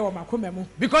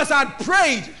 Because I had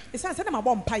prayed.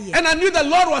 And I knew the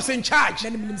Lord was in charge. I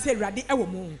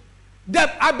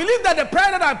believe that the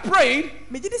prayer that I prayed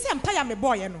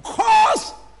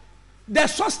caused the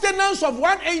sustenance of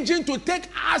one engine to take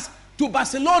us to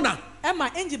Barcelona. And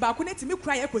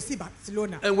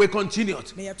we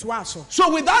continued.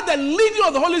 So without the leading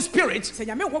of the Holy Spirit,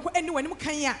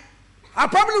 I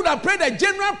probably would have prayed a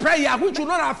general prayer which would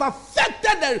not have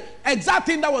affected the exact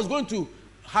thing that was going to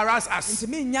harass us. So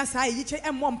you need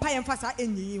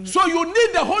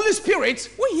the Holy Spirit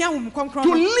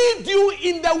to lead you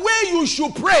in the way you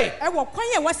should pray.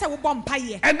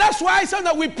 And that's why I said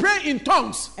that we pray in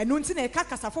tongues. And when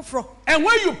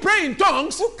you pray in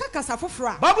tongues,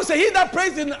 Bible says, he that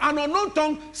prays in an unknown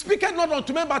tongue speaketh not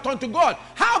unto men but unto God.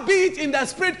 Howbeit in the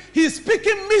spirit he is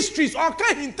speaking mysteries or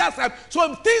can intercept.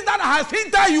 So things that has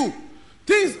hindered you,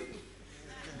 things.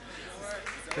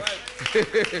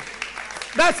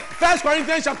 That's 1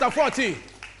 Corinthians chapter 14,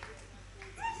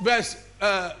 verse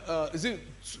is it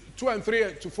 2 and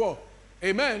 3 to 4?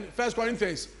 Amen. 1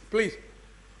 Corinthians, please.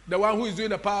 The one who is doing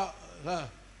the power.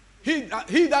 He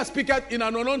that speaketh in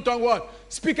an unknown tongue, what?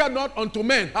 Speaketh not unto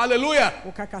men. Hallelujah.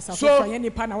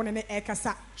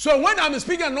 So when I'm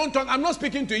speaking an unknown tongue, I'm not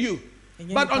speaking to you,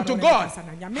 but unto God.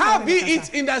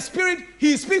 Howbeit in the spirit,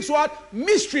 he speaks what?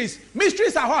 Mysteries.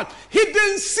 Mysteries are what?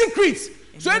 Hidden secrets.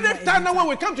 So every time now when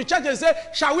we come to church and say,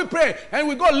 shall we pray? And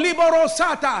we go libero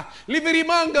sata,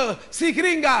 liberimango,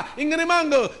 sikringa,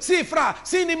 ingrimango, sifra,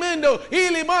 sinimendo,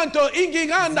 ilimanto,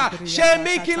 ingiganda,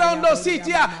 shemikilando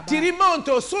sitia,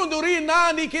 tirimonto,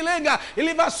 sundurina, nikilenga,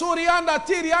 ilivasurianda,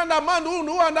 tirianda,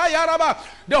 mandunu, and yaraba.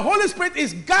 The Holy Spirit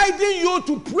is guiding you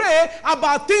to pray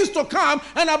about things to come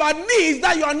and about needs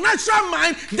that your natural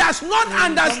mind does not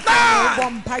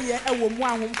understand.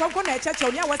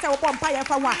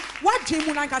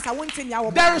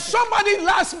 There is somebody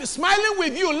smiling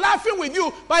with you, laughing with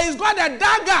you, but he's got a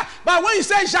dagger. But when you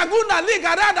say Shaguna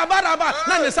Ligarada Baraba,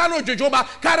 Nanesano Jojoba,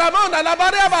 Karamona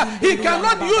Labaraba, he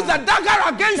cannot use the dagger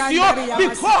against you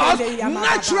because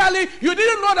naturally you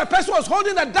didn't know the person was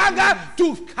holding the dagger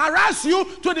to harass you,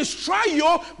 to destroy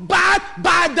you, but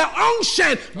by the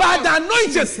unction, by the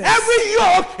anointing, every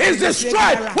yoke is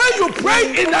destroyed. When you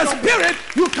pray in the spirit,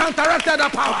 you counteracted the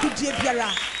power.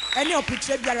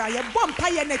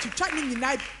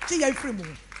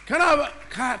 Can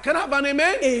I have an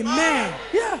amen? Amen.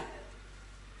 Yeah.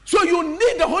 So you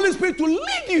need the Holy Spirit to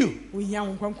lead you.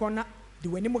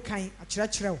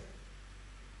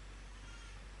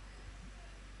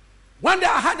 One day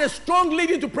I had a strong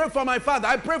leading to pray for my father.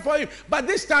 I prayed for him. But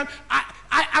this time,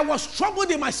 I was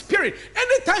troubled in my spirit.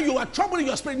 Anytime you are troubled in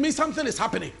your spirit, it means something is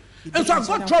happening. And so I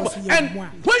got trouble. And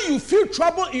when you feel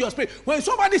trouble in your spirit, when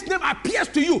somebody's name appears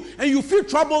to you and you feel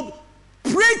troubled,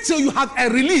 pray till you have a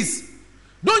release.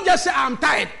 Don't just say, I'm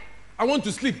tired, I want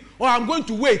to sleep, or I'm going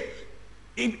to wait.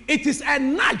 It is a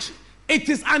nudge. It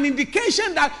is an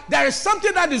indication that there is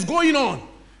something that is going on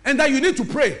and that you need to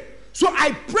pray. So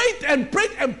I prayed and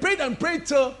prayed and prayed and prayed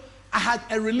till I had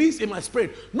a release in my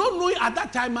spirit. Not knowing at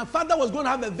that time my father was going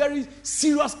to have a very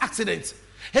serious accident.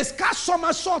 His car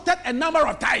somersaulted a number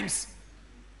of times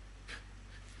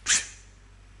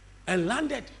and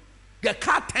landed. The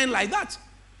car turned like that.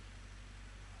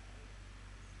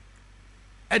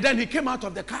 And then he came out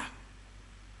of the car.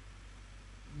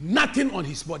 Nothing on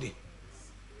his body.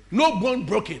 No bone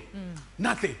broken.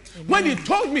 Nothing. Amen. When he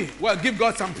told me, well, give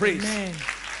God some praise. Amen.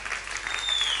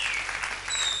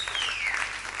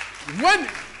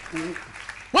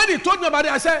 When he told me about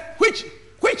it, I said,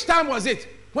 which time was it?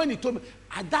 When he told me,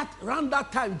 around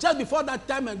that time, just before that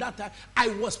time and that time, I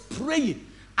was praying.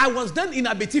 I was then in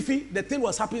Abetifi. The thing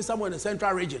was happening somewhere in the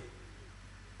central region.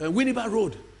 Winneba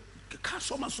Road. The car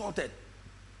somersaulted.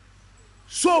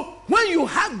 So when you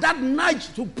have that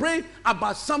nudge to pray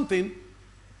about something,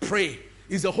 pray.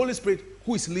 It's the Holy Spirit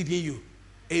who is leading you.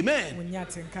 Amen.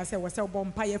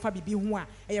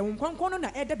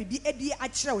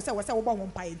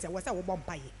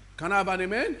 Can I have an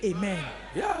amen? Amen.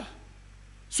 Yeah.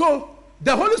 So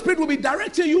the Holy Spirit will be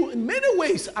directing you in many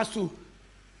ways as to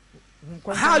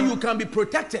how you can be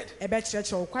protected. In fact,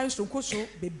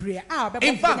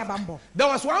 there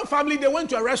was one family, they went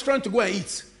to a restaurant to go and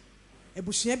eat. And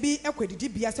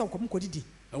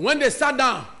when they sat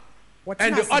down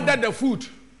and they ordered the food,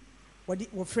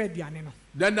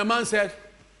 then the man said,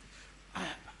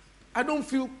 I don't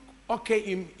feel okay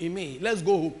in me. Let's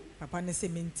go home.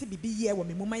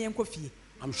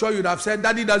 I'm sure you'd have said,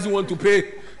 Daddy doesn't want to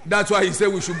pay. That's why he said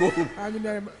we should go home.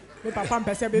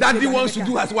 Daddy wants to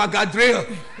do as Wagadriel.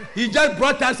 He just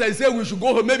brought us and said we should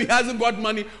go home. Maybe he hasn't got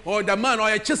money, or the man, or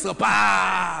a chisel.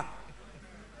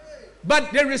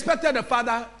 But they respected the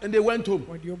father and they went home.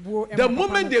 The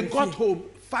moment they got home,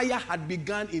 fire had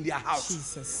begun in their house.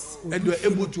 Jesus. And they were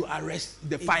able to arrest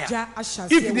the fire.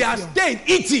 If they had stayed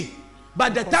eating, by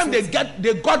the time they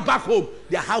got back home,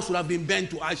 their house would have been burnt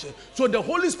to ashes. So the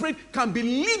Holy Spirit can be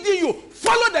leading you.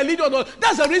 Follow the lead of the Lord.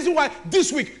 That's the reason why this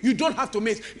week you don't have to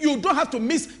miss. You don't have to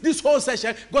miss this whole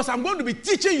session, because I'm going to be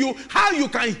teaching you how you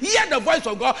can hear the voice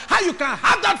of God, how you can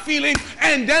have that feeling,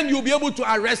 and then you'll be able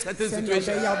to arrest certain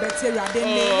situations.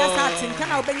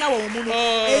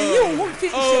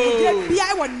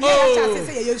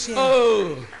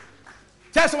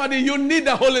 Tell somebody, you need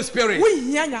the Holy Spirit.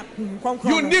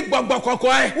 You need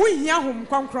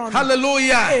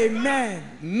Hallelujah. Amen.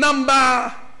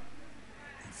 Number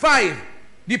 5.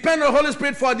 Depend on the Holy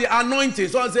Spirit for the anointing.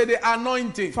 So I say the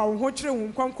anointing.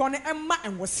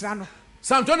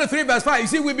 Psalm 23 verse 5. You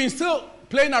see, we've been still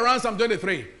playing around Psalm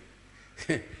 23.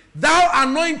 Thou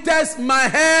anointest my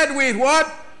head with what?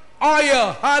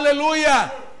 Oil.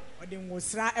 Hallelujah.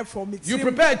 You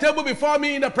prepare a table before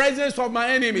me in the presence of my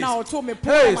enemies.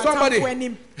 Hey, somebody.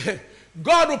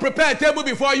 God will prepare a table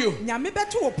before you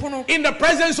in the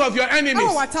presence of your enemies.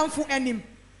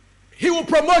 He will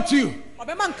promote you.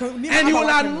 And he will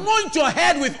anoint your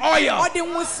head with oil.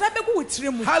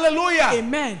 Hallelujah.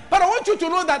 Amen. But I want you to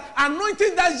know that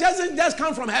anointing doesn't just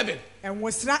come from heaven. How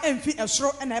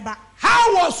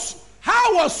was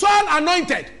Saul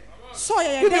anointed?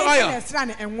 Give me oil.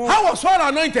 How was Saul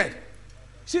anointed?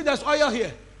 See, there's oil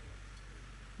here.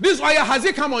 This oil, has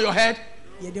it come on your head?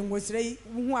 So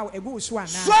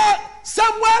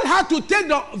Samuel had to take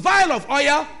the vial of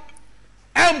oil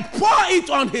and pour it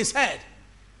on his head.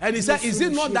 And he said, is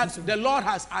it not that the Lord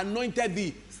has anointed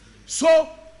thee? So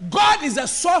God is the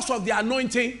source of the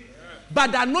anointing.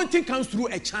 but the anointing comes through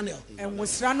a channel. You are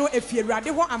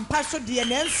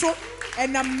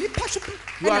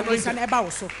anointed.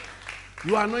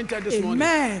 You are anointed this morning.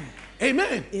 Amen.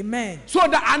 Amen. Amen. So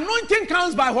the anointing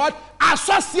comes by what?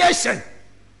 Association.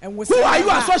 Who are you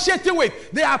associating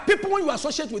with? There are people when you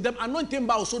associate with them, anointing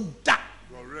by also that.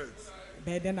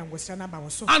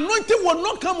 Anointing will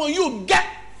not come on you.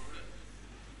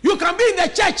 You can be in the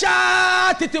church,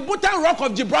 Titibutan Rock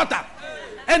of Gibraltar,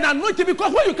 and anointing,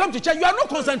 because when you come to church, you are not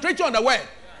concentrating on the word.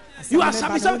 You are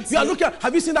looking at,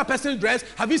 have you seen that person's dress?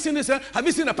 Have you seen this? Have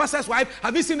you seen the pastor's wife?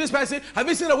 Have you seen this person? Have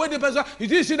you seen the wedding person? You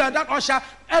didn't see that usher?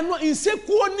 And no, in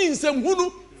sekuoni in some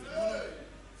hunu.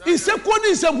 In sekuoni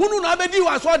in some hunu na bedi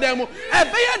wa so dem. E be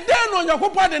ye den on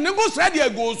Yakob de ngo sra de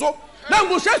go so. Na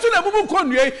ngo sra so na bubu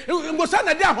konue. Ngo sra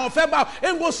na de ahonfe ba.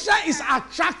 Ngo sra is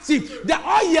attractive. The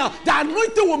oil, the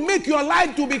anointing will make your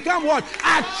life to become what?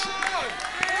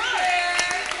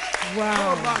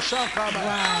 Wow. Wow.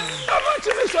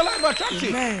 Anointing makes your life attractive.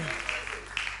 Amen.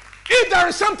 If there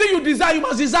is something you desire, you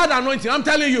must desire the anointing. I'm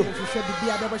telling you.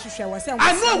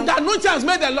 I know the anointing has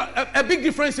made a big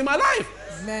difference in my life.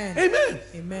 Amen. Amen.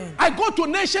 Amen. I go to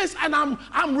nations and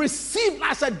I'm received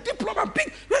as a diplomat.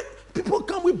 People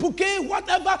come with bouquet,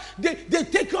 whatever. They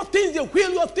take your things, they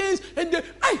wheel your things, and they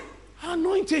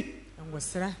anointing.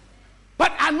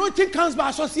 But anointing comes by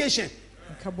association.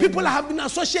 People have been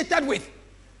associated with.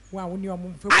 Iron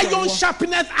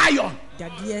sharpeneth iron.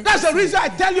 That's the reason I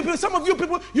tell you people, some of you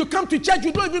people, you come to church,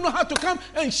 you don't even know how to come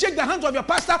and shake the hands of your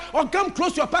pastor or come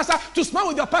close to your pastor to smile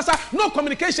with your pastor. No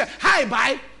communication. Hi,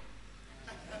 bye.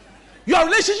 Your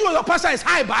relationship with your pastor is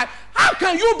hi, bye. How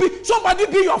can somebody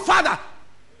be your father?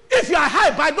 If you are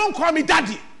hi, bye, don't call me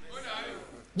daddy.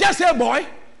 Just say boy.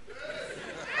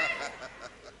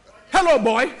 Hello,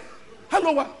 boy.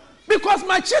 Hello, what? Because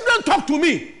my children talk to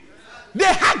me. They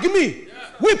hug me.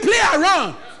 We play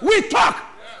around. We talk.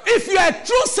 If you are a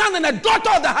true son and a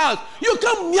daughter of the house, you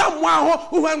come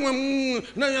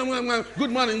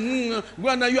good morning.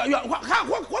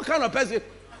 What kind of person?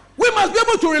 We must be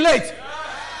able to relate.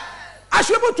 I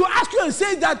should be able to ask you and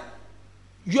say that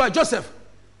you are Joseph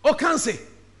or Kansi.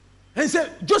 And say,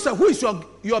 Joseph, who is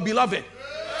your beloved?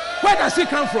 Where does he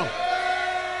come from?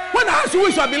 When I ask you who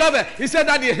is your beloved, he said,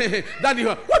 Daddy, Daddy.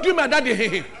 What do you mean,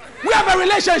 Daddy? We have a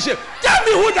relationship. Tell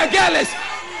me who the girl is.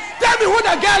 Tell me who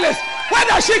the girl is. Where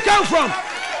does she come from?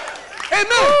 Amen.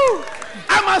 Ooh.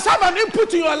 I must have an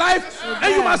input in your life. Amen.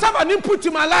 And you must have an input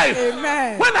in my life.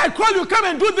 Amen. When I call you, come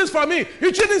and do this for me.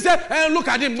 You shouldn't say, look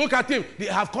at him, look at him. They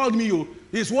have called me, you.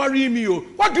 He's worrying me, you.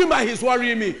 What do you mean he's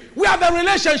worrying me? We have a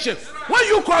relationship. When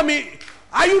you call me,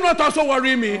 are you not also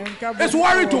worrying me? It's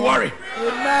worry to worry.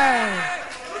 Amen.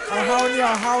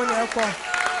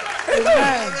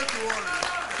 Amen.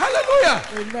 Hallelujah.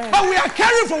 Amen. But we are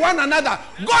caring for one another.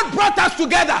 God brought us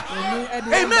together.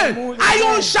 Amen.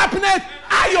 Iron sharpeneth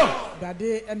iron.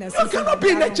 You cannot be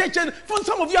in the church. And for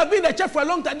some of you have been in the church for a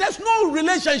long time. There's no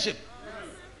relationship.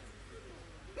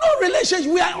 No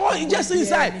relationship. We are all just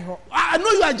inside. I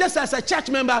know you are just as a church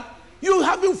member. You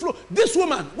haven't flow. This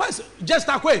woman, where's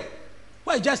Jester Kwe?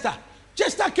 Where's Jester?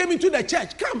 Jester came into the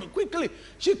church. Come quickly.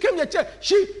 She came to the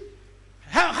church.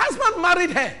 Her husband married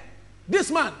her.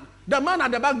 This man. The man at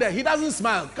the back there, he doesn't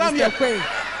smile. Come here.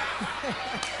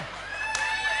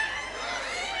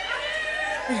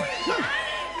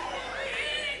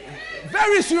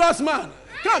 Very serious man.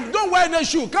 Come, don't wear the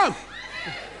shoe. Come.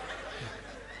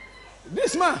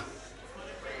 This man.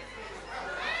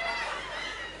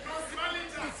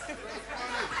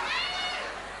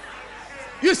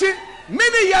 You see,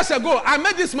 many years ago, I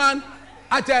met this man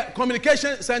at a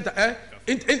communication center,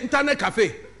 internet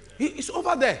cafe. He's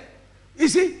over there. You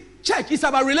see, church is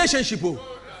about relationship.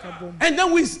 And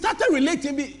then we started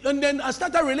relating, and then I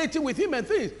started relating with him and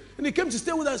things. And he came to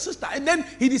stay with our sister. And then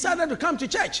he decided to come to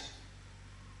church.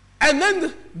 And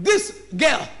then this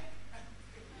girl,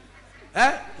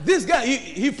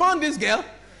 he found this girl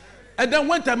and then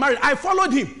went and married. I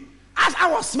followed him. As I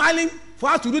was smiling for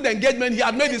us to do the engagement, he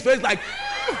had made his face like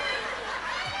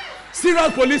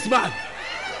serious policeman.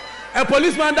 A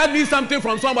policeman that needs something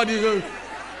from somebody.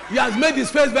 He has made his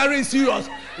face very serious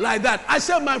like that. I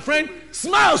said, my friend,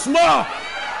 smile small.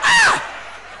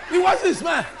 He wasn't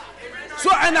smiling.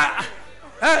 So, and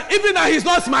even now he's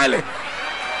not smiling.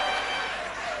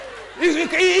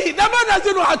 The man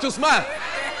doesn't know how to smile.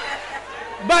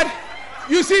 But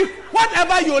you see,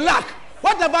 whatever you lack,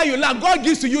 God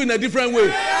gives to you in a different way.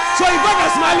 So he got a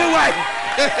smiling wife.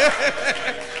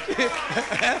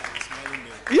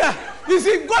 Yeah, you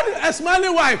see, God a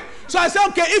smiling wife. So I said,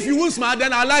 okay, if you will smile,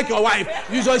 then I like your wife.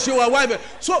 You just show a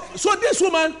wife. So this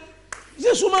woman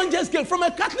just came from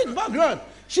a Catholic background.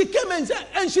 she came and said,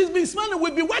 and she's been smiling.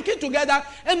 We've been working together,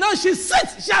 and now she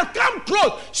sits. She has come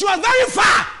close. She was very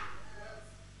far.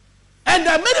 And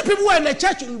there are many people who were in the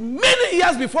church many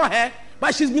years before her,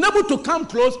 but she's been able to come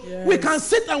close. Yes. We can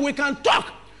sit and we can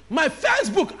talk. My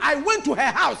Facebook, I went to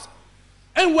her house,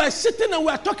 and we're sitting and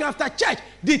we're talking after church,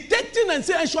 dictating and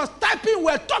saying, and she was typing,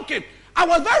 we're talking. I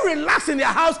was very relaxed in their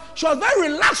house. She was very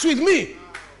relaxed with me.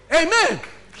 Amen.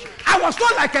 I was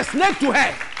not like a snake to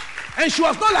her, and she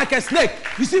was not like a snake.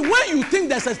 You see, when you think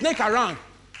there's a snake around,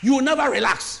 you will never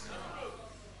relax.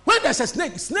 When there's a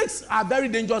snake, snakes are very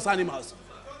dangerous animals.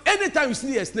 Anytime you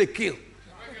see a snake, kill.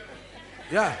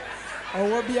 Yeah.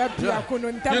 Yeah.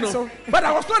 You know, but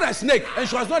I was not a snake, and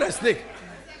she was not a snake.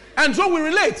 And so we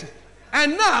relate.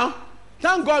 And now,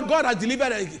 thank God, God has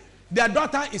delivered her. Their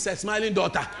daughter is a smiling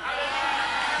daughter.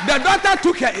 The daughter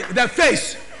took the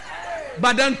face,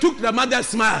 but then took the mother's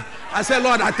smile. I said,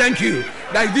 Lord, I thank you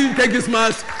that you didn't take this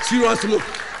man's serious look.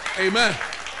 Amen.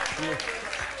 Yeah.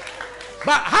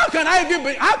 But how can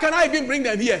I even bring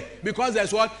them here? Because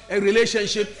there's what? A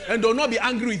relationship. And do not be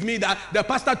angry with me that the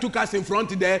pastor took us in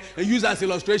front there and used as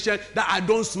illustration that I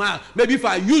don't smile. Maybe if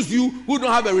I use you who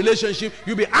don't have a relationship,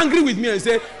 you'll be angry with me and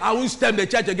say, I won't stem the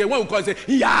church again. When we call say,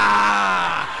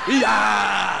 yeah.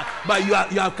 But you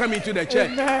are coming to the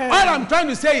church. Amen. All I'm trying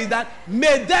to say is that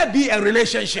may there be a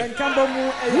relationship.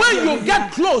 When you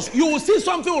get close, you will see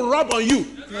something will rub on you.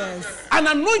 Yes. An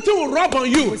anointing will rub on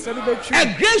you.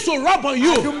 A grace will rub on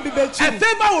you. A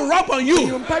favor will rub on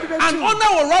you. An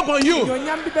honor will rub on you.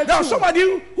 There was somebody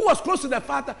who was close to the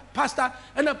pastor,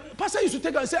 and the pastor used to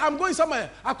take her and say, I'm going somewhere.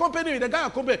 Accompany me. The guy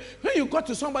accompanied. When you got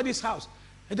to somebody's house,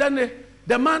 and then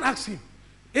the man asked him,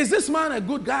 is this man a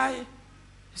good guy? He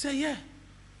said, yeah.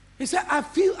 He said, I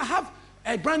have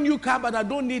a brand new car, but I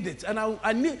don't need it. And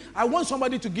I want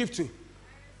somebody to give to.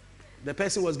 The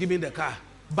person was giving the car.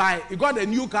 He got a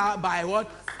new car by what?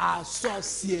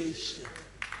 Association.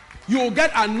 You will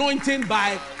get anointing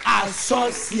by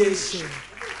association.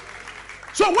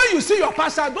 So when you see your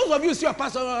pastor, those of you who see your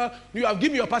pastor, you have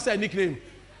given your pastor a nickname.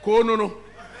 Konono.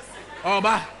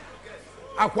 Oba.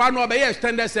 Akwano obeye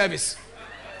extended service.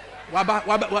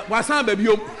 Wasan baby.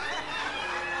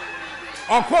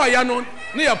 Oko ya no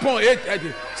ne yapon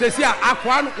 8 say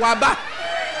akwano waba.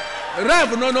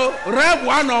 Rev no. Rev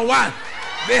 101.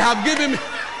 They have given me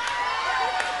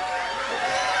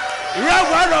Rev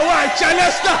 101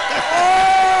 Chalester.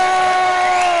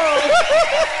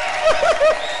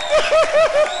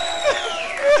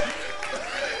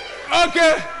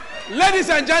 Okay, ladies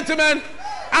and gentlemen,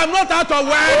 I'm not out of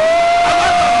work.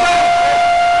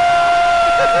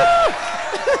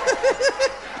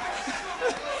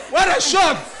 What a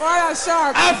shock. What a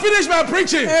shock. I finished my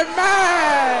preaching.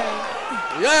 Amen.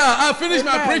 Yeah, I finished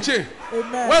my preaching.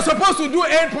 Amen. We're supposed to do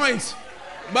 8 points,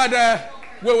 but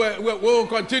we'll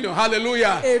continue.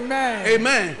 Hallelujah. Amen.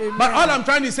 Amen. But all I'm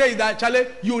trying to say is that, Charlie,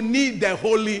 you need the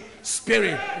Holy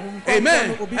Spirit.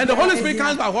 Amen. And the Holy Spirit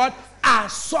comes by what?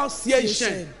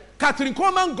 Association. Catherine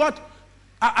Coleman got,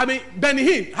 Benny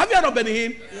Hinn. Have you heard of Benny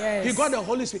Hinn? Yes. He got the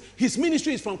Holy Spirit. His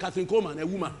ministry is from Catherine Coleman, a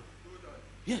woman.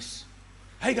 Yes.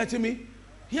 Are you getting me?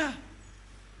 Yeah.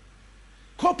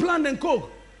 Copeland and Co.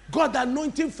 got the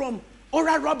anointing from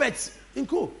Oral Roberts and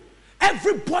Co.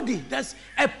 Everybody, there's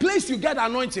a place you get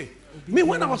anointing. Me,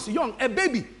 when I was young, a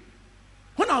baby,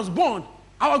 when I was born,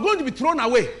 I was going to be thrown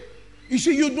away. You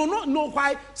see, you do not know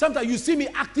why sometimes you see me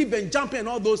active and jumping and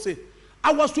all those things.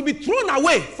 I was to be thrown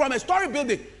away from a story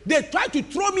building. They tried to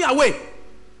throw me away.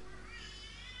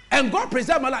 And God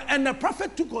preserved my life. And the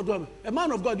prophet took hold of me. A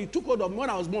man of God, he took hold of me when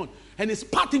I was born. And he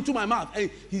spat into my mouth.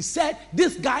 And he said,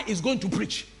 this guy is going to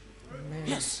preach. Amen.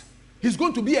 Yes. He's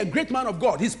going to be a great man of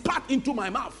God. He spat into my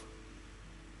mouth.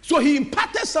 So he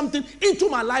imparted something into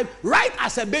my life right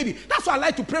as a baby. That's why I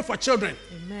like to pray for children.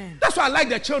 Amen. That's why I like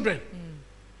the children.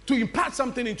 To impart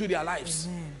something into their lives.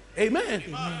 Amen. Amen.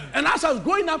 Amen. And as I was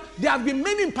growing up, there have been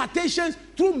many impartations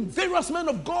through various men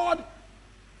of God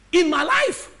in my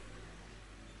life.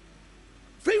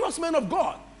 Various men of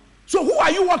God. So who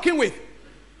are you working with?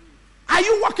 Are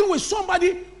you working with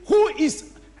somebody who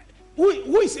is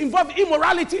involved in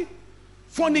immorality,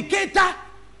 fornicator,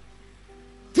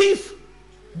 thief,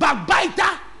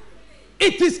 backbiter?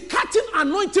 It is cutting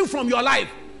anointing from your life.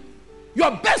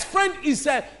 Your best friend is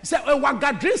a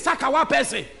Wagadrin Sakawa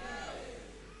person.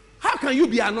 How can you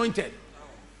be anointed?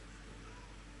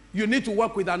 You need to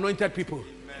work with anointed people.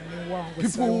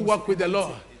 People who work with the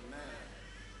Lord.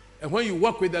 And when you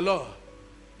walk with the Lord,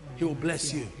 He will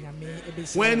bless you.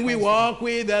 When we walk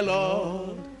with the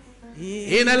Lord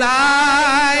in the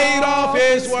light of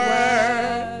His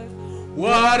word,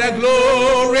 what a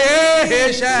glory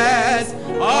He sheds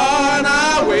on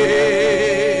our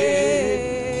way.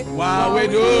 we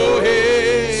do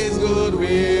His good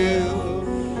will.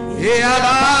 He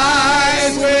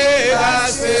abides with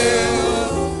us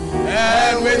still,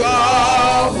 and with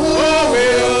all who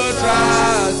will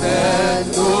trust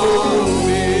and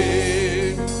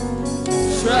obey.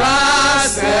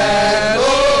 Trust and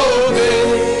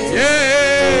obey.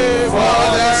 Yeah, for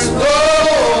there's no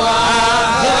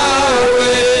other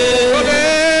way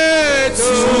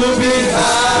to be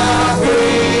happy.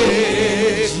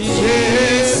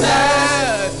 Jesus,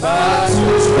 but to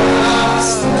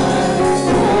trust and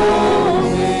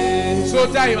obey. So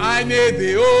time I need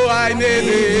thee, oh I need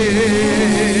thee.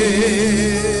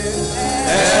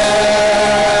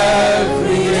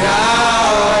 Every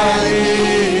hour I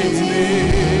need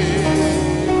thee.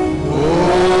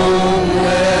 Oh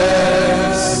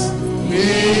bless me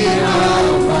now,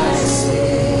 my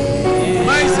Savior.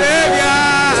 My Savior.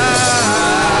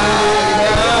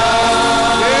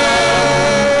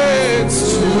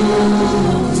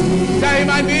 Time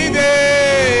I need thee.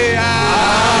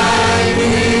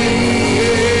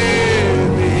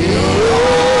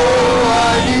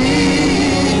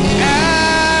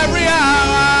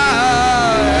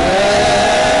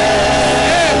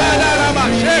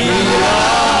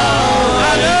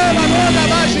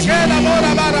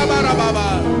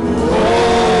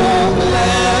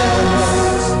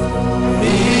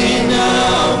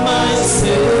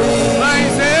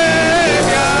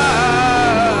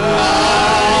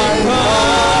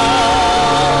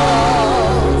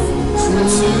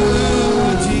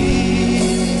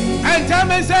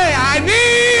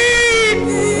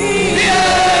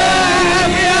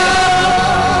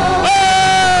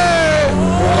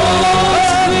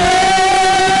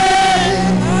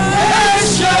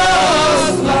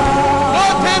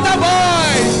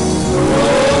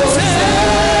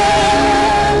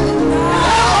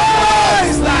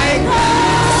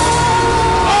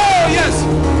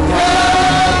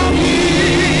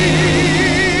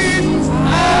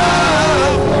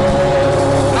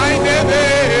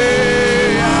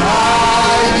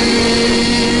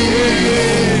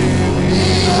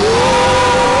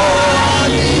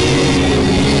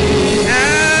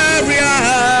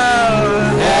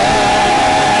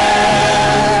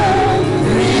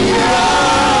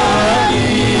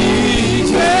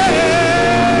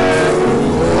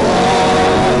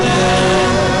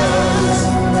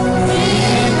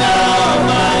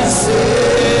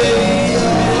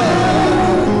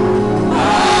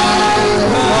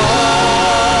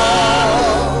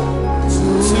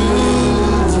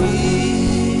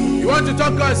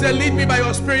 Lead me by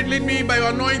your spirit, lead me by your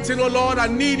anointing, oh Lord. I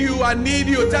need you, I need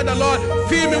you. Tell the Lord,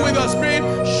 fill me with your spirit,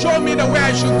 show me the way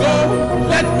I should go.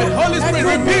 Let me, Holy Spirit,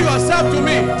 reveal yourself to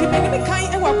me.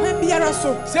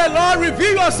 Say, Lord,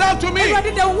 reveal yourself to me. Help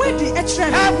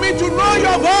me to know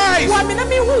your voice.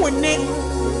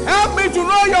 Help me to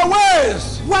know your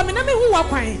ways.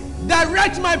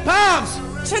 Direct my paths.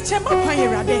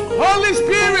 Holy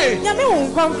Spirit,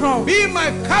 be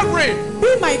my covering,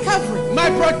 my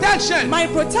protection,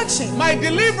 my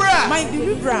deliverer,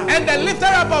 and the lifter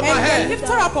up of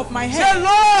my head. Say,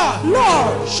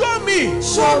 Lord, show me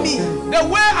the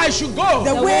way I should go,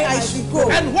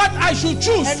 and what I should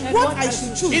choose.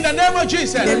 In the name of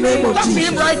Jesus. Talk to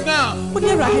him right now.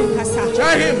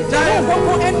 Tell him.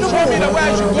 Show me the way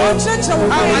I should go,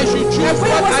 how I should choose,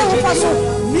 what I should do.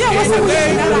 In the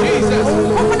name of Jesus.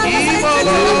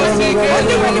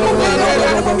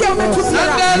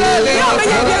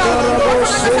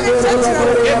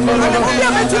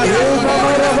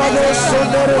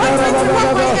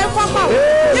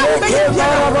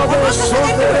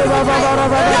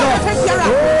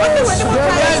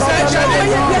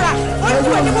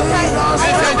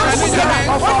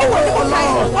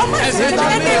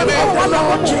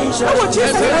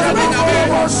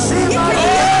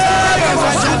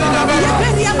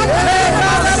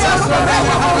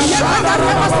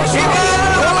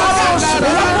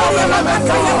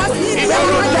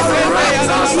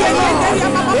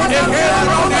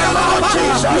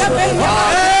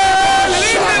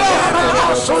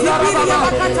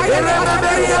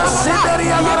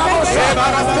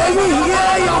 May we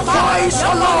hear your voice,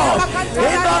 O Lord,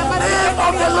 in the name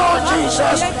of the Lord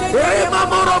Jesus.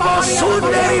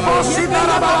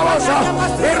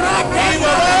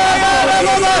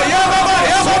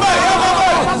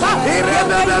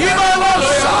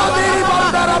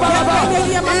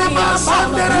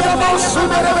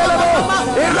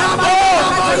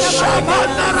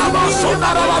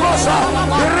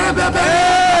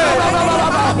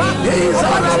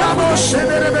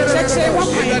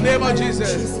 In the name of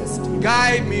Jesus,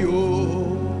 guide me,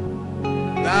 oh,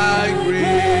 thy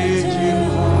great you.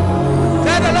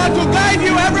 Tell the Lord to guide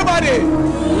you, everybody.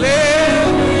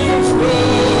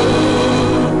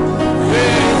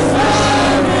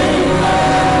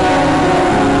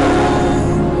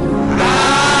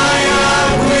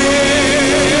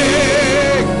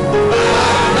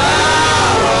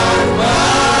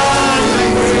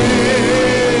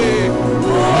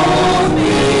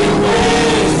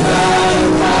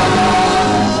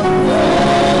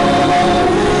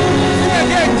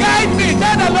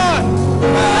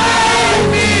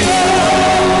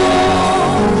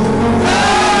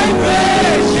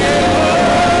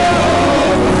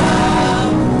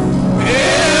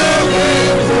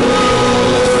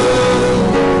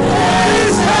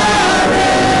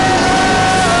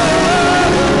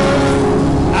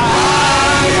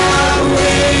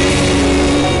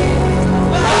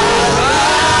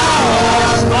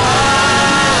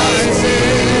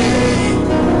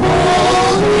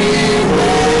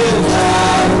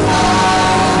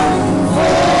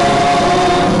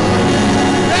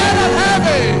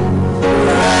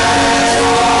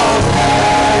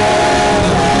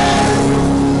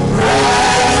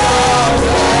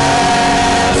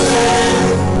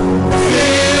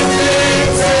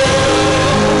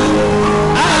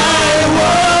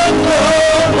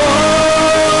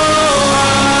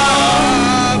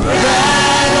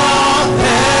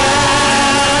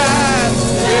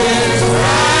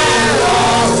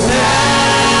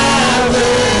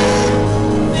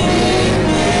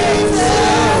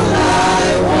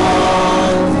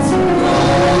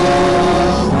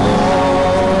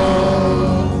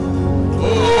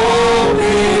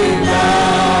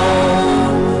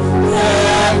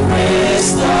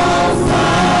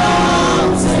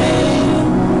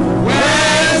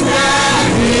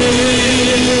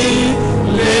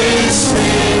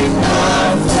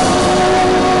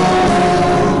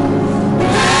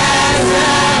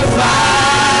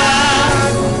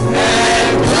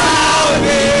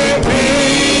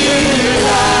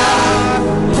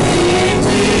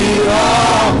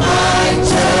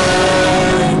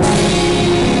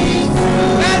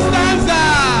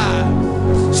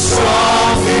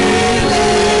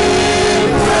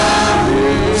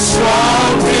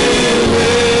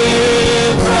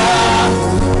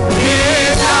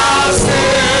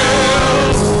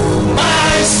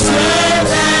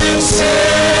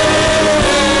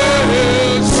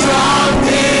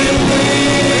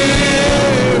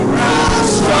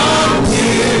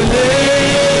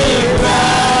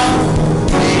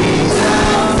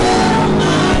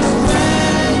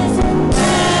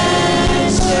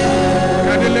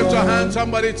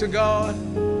 somebody to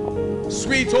God.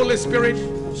 Sweet Holy Spirit,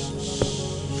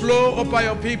 flow over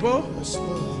your people.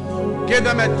 Give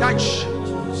them a touch.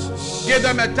 Give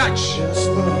them a touch.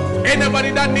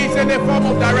 Anybody that needs any form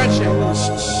of direction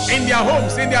in their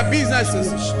homes, in their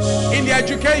businesses, in their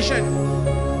education,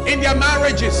 in their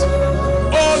marriages.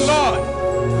 Oh Lord,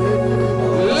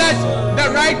 let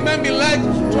the right man be led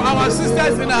to our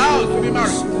sisters in the house to be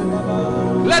married.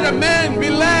 Let the men be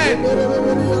led.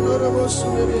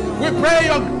 We pray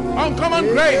your uncommon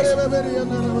grace.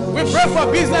 We pray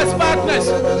for business partners.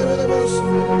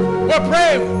 We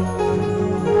pray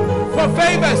for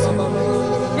favors.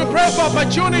 We pray for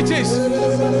opportunities.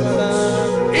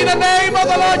 In the name of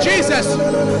the Lord Jesus.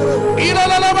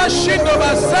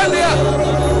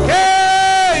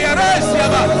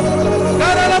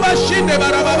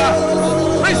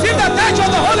 Receive the touch of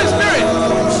the Holy Spirit.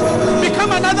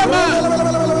 Become another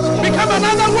man. Become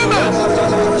another woman.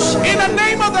 In the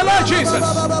name of the Lord Jesus.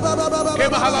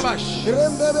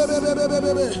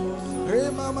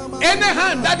 Any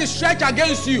hand that is stretched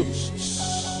against you,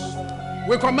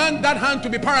 we command that hand to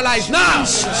be paralyzed now.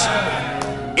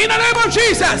 In the name of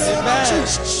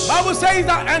Jesus. Bible says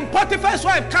that, and Potiphar's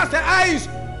wife cast her eyes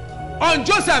on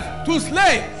Joseph to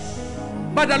slay,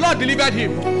 but the Lord delivered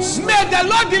him. May the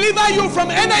Lord deliver you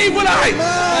from any evil eye.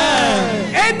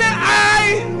 Any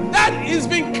eye that is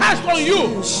being cast on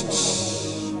you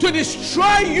to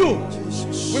destroy you,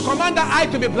 we command the eye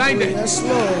to be blinded. Yes,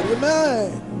 Lord.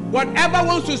 Amen. Whatever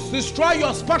wants to destroy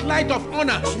your spotlight of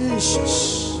honor,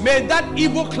 Jesus, may that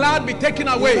evil cloud be taken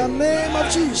away. In the name of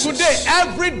Jesus. Today,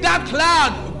 every dark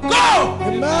cloud, go!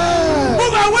 Amen.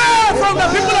 Move away from the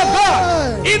people of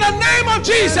God. In the name of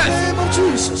Jesus. In the name of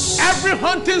Jesus. Every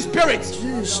hunting spirit,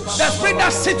 Jesus. the spirit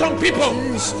that sits on people,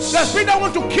 Jesus. the spirit that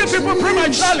wants to kill people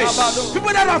prematurely,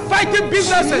 people that are fighting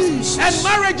businesses and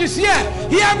marriages here,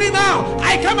 hear me now.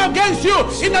 I come against you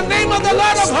in the name of the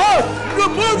Lord of hosts.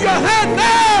 Remove your hand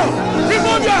now.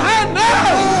 Remove your hand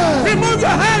now. Remove your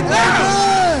hand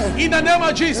now. In the name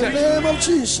of Jesus. In the name of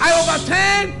Jesus. I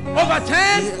overturn,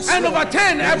 yes, and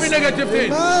overturn every negative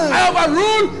thing. Amen. I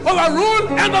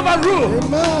overrule, and overrule.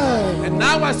 Amen. And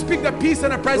now I speak the peace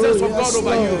and the presence of God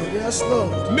over you. Yes,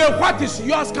 Lord. May what is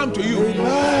yours come to you.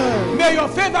 Amen. May your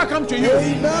favor come to you.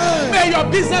 Amen. May your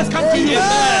business come to you.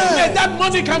 Amen. May that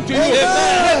money come to you. Amen.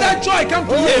 May that joy come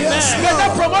to you. Yes, may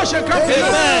that promotion come to you.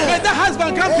 Amen. May that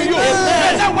husband come to you. Amen.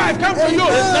 May that wife come to you.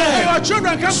 Amen. May your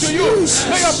children come to you. Jesus.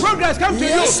 May your progress come to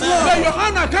Yes, you. Lord. May your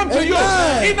honor come to you.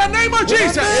 Amen. In the name of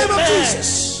Jesus. In the name of Amen.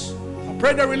 Jesus.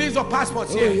 Pray the release of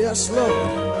passports here. Yes,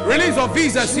 Lord. Release of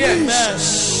visas here.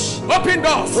 Jesus. Open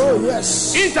doors. Oh,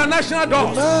 yes. International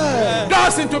doors. Amen.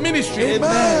 Doors into ministry.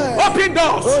 Amen. Open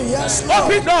doors. Oh, yes, Lord.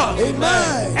 Open doors.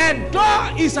 Amen. And door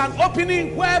is an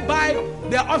opening whereby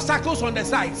there are obstacles on the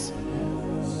sides.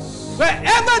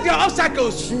 Wherever there are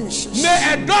obstacles, Jesus.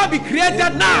 may a door be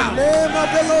created now. In the name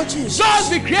of the Lord Jesus. Doors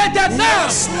be created now.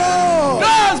 Yes, Lord.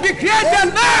 Doors be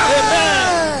created now.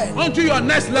 Amen. Onto your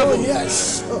next level. Oh,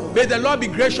 yes. Oh, May the Lord be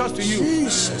gracious to you.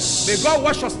 Jesus. May God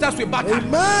wash your steps with butter.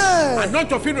 Amen. Anoint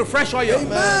your feet with fresh oil.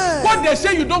 Amen. What they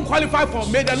say you don't qualify for,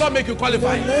 may the Lord make you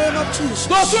qualify. In the name of Jesus.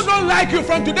 Those who don't like you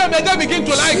from today, may they begin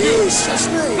to like you. Jesus'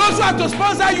 name. Those who have to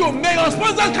sponsor you, may your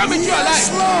sponsors come into your Yes,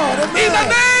 life. Lord. Amen. In the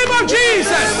name of In the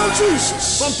Jesus. name of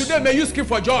Jesus. From today, may you skip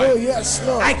for joy. Oh, yes,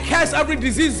 Lord. I curse every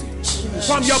disease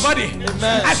from your body.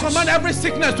 Amen. I command every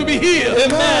sickness to be healed.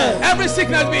 Amen. Every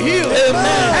sickness be healed.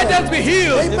 Amen. Headaches be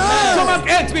healed. Amen. Stomach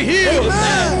aches be healed.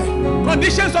 Amen.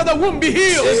 Conditions of the womb be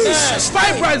healed. Jesus.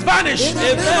 Fibroids vanish. In the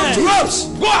name of Growths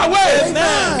Jesus. go away.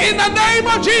 Amen. In the name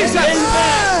of Jesus.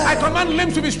 Amen. I command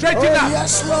limbs to be straightened Oh, up.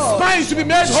 yes, Lord. Spines to be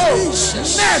made whole.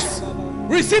 Jesus. Necks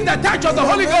receive the touch of the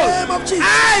Holy name Ghost. of Jesus.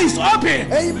 Eyes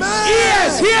open. Amen.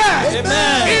 Ears hear.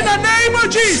 Amen. In the name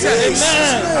of Jesus. Jesus'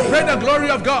 I name. pray the glory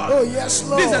of God. Oh, yes,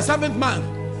 Lord. This is the seventh month.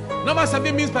 Number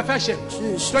 7 means perfection.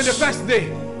 Jesus. 21st day.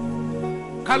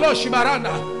 Kalosh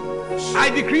Shibaranda. I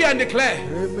decree and declare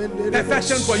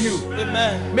perfection for you.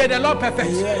 Amen. May the Lord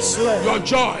perfect Yes, Lord. your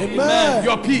joy, Amen.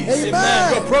 your peace,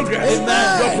 Amen. your progress,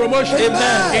 Amen. your promotion.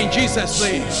 Amen. In Jesus'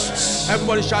 name.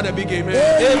 Everybody shout a big amen.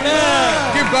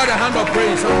 Amen. Give God a hand of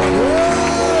praise.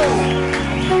 Somebody.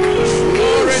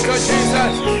 Glory to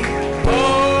Jesus.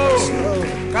 Oh,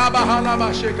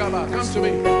 Kabahalaba Shekaba. Come to me.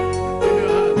 Give me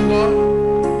your hand.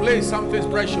 Lord, play something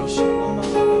precious.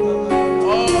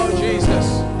 Oh, Jesus.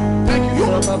 Thank you,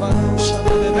 Lord.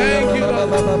 Thank you, Lord.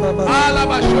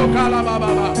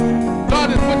 God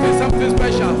is putting something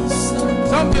special.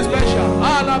 Something special.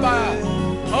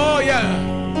 Oh, yeah.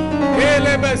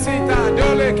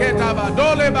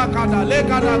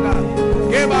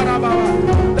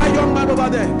 That young man over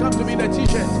there, come to me in the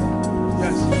t-shirt. Yeah.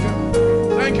 Jesus.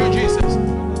 Thank you, Jesus.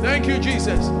 Thank you,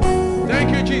 Jesus.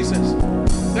 Thank you, Jesus.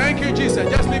 Thank you, Jesus.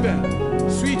 Just leave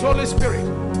it. Sweet Holy Spirit.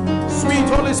 Sweet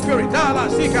Holy Spirit. Dala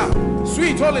Sika.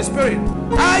 Sweet Holy Spirit.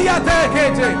 Ayate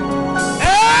Kete.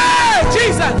 Hey,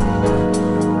 Jesus.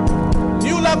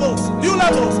 New levels. New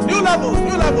levels. New levels.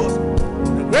 New levels.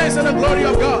 The grace and the glory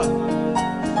of God.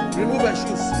 Remove your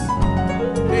shoes.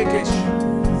 Take it.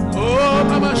 Oh,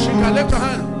 Mama Shika. Lift your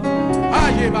hand.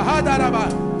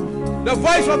 The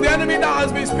voice of the enemy that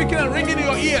has been speaking and ringing in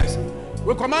your ears,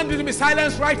 we command you to be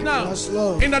silenced right now. Yes,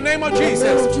 Lord. In the name of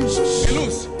Jesus. Be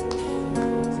loose.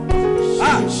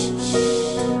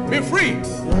 Be free.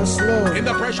 Yes, Lord. In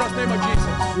the precious name of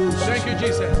Jesus. Thank you,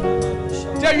 Jesus.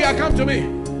 Tell you, I come to me.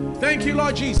 Thank you,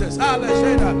 Lord Jesus.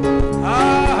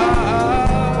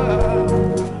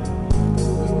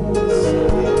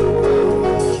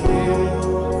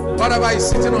 Whatever is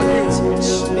sitting on you,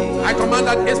 I command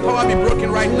that its power be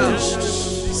broken right now.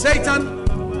 Satan,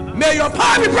 may your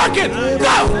power be broken.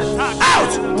 Go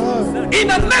out in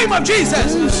the name of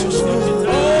Jesus.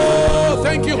 Oh,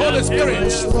 thank you, Holy Spirit.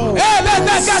 Hey,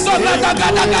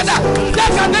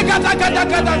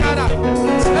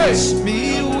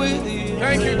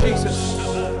 thank you, Jesus.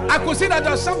 I could see that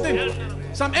there's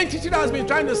some entity that has been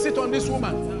trying to sit on this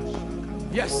woman.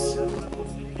 Yes.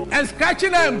 And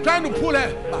scratching her and trying to pull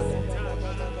her back.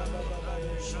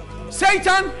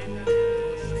 Satan,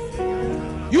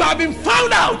 you have been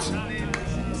found out.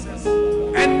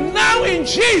 And now in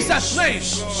Jesus' name,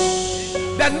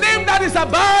 the name that is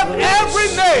above every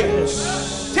name,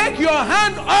 take your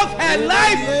hand off her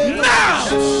life now.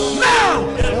 Now.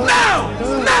 Now.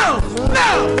 Now.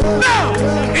 Now. Now.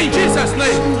 In Jesus'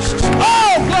 name.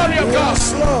 Oh, glory of God.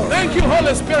 Thank you,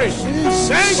 Holy Spirit.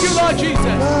 Thank you, Lord Jesus.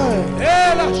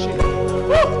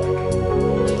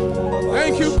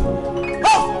 Thank you.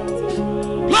 Oh,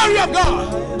 glory of God.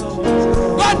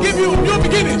 God give you new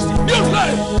beginnings, new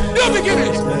life, new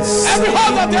beginnings. Every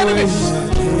hold of the enemy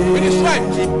with his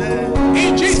strength.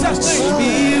 In Jesus'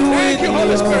 name. Thank you,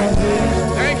 Holy Spirit.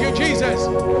 Thank you, Jesus.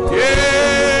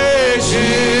 Yeah,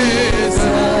 Jesus.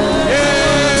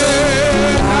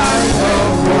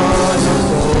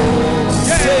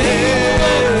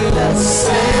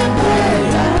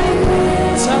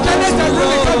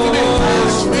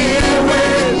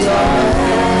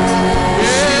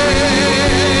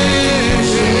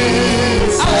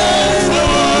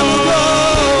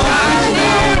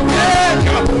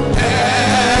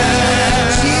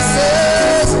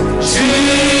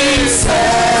 Jesus,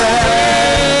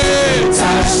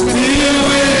 touch me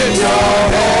with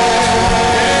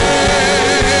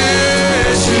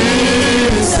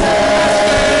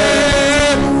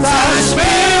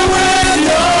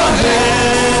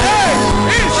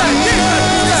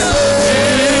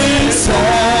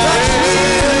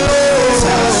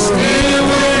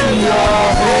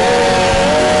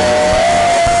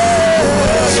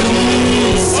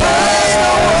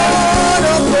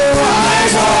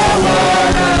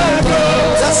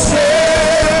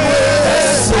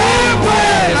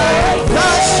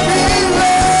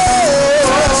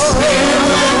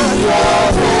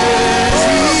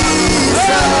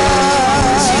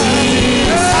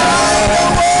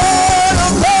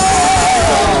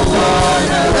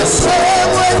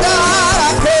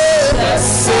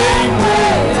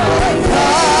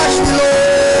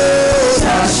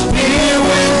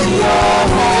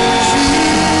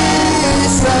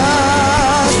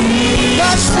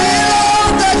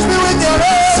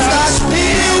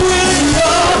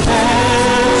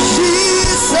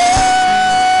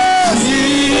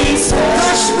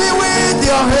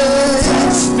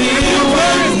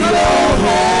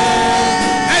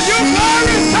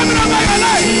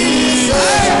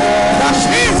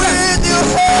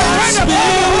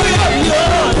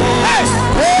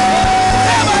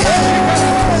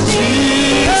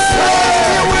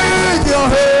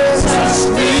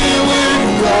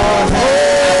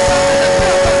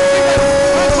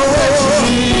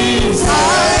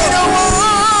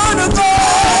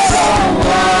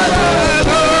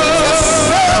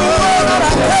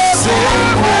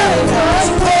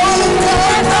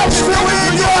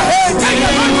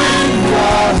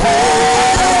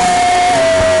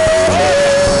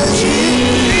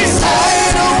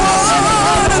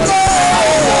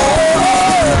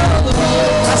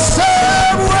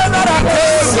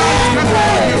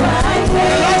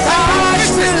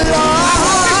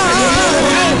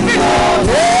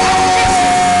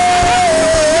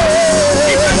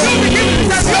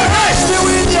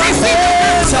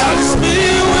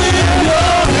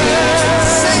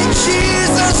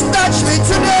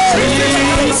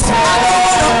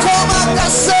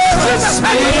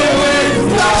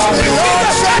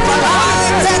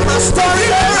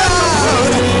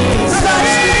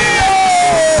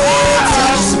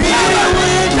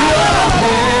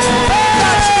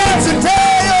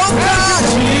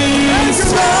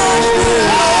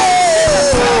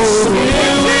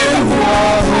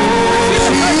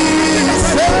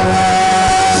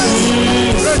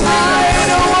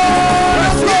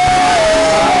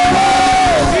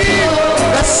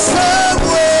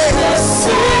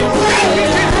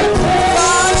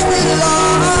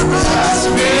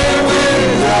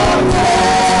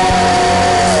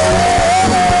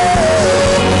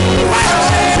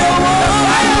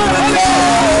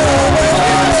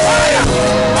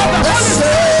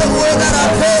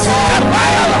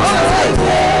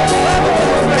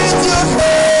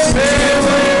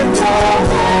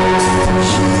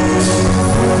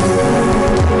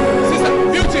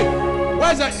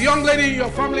lady in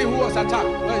your family who was attacked.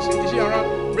 Where is she? Is she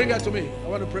around? Bring her to me. I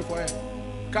want to pray for her.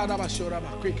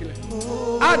 Quickly.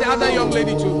 Ah, the other young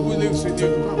lady too who lives with you.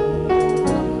 Come.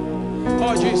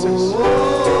 Oh, Jesus.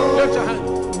 Lift your hand.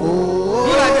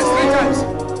 Do like this 3 times.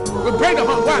 We break the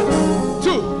hand. 1,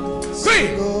 2,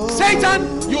 3. Satan,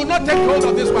 you will not take hold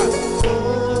of this one.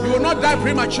 You will not die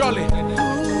prematurely.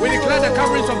 We declare the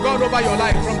coverings of God over your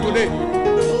life from today.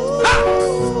 Ha!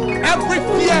 Every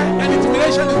fear and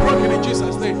intimidation is broken in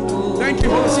Jesus' name. Thank you,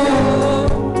 Holy Spirit.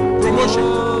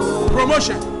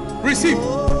 Promotion. Receive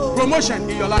promotion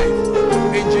in your life.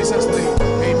 In Jesus' name.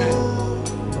 Amen.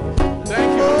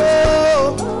 Thank you, Holy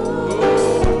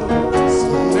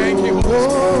Spirit. Thank you, Holy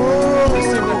Spirit.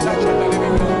 Receive the touch of the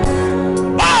living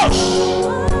God.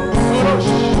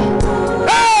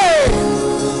 Hey!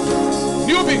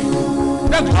 Newbie,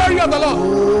 the glory of the Lord.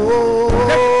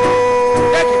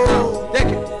 Take it now.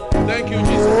 Take it. Thank you,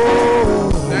 Jesus.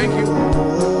 Thank you.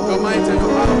 Your might and your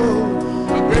power.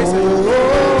 Your grace and your glory.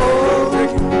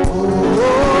 Thank you.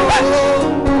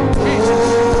 Jesus.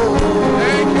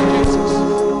 Thank you, Jesus.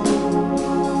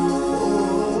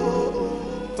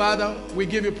 Father, we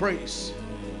give you praise.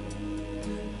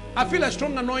 I feel a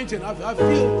strong anointing. I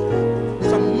feel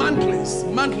some mantles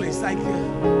like,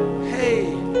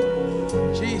 hey,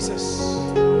 Jesus.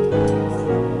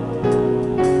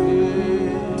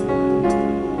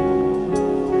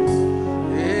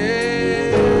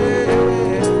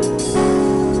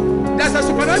 There's a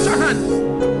supernatural hand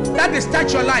that is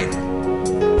touch your life.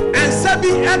 And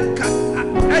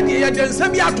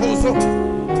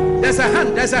there's a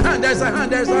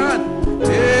hand.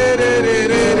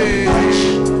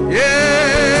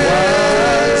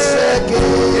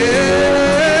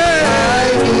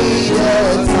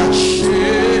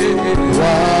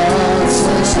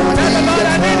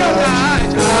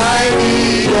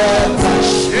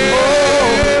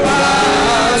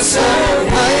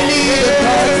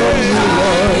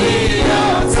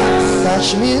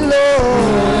 Touch me, Lord.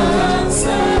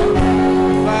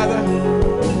 Father,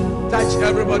 touch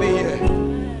everybody here.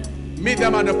 Meet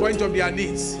them at the point of their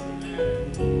needs.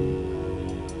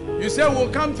 You say we'll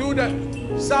come through the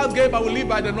south gate, but we'll leave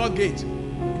by the north gate.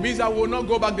 It means I will not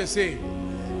go back the same.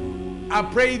 I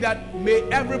pray that may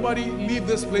everybody leave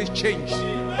this place changed.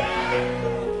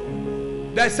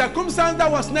 The circumstance that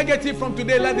was negative from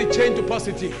today, let it change to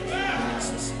positive.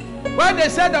 When they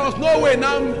said there was no way,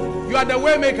 now you are the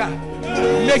way maker.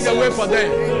 Make a way for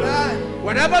them.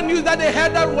 Whatever news that they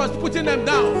heard that was putting them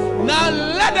down, now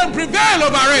let them prevail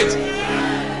over it.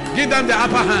 Give them the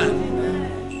upper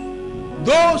hand.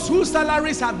 Those whose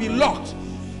salaries have been locked,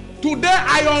 today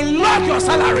I unlock your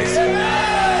salaries.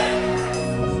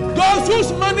 Those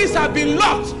whose monies have been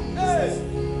locked,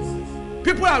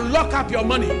 people have locked up your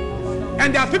money,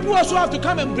 and there are people also have to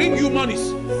come and bring you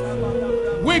monies.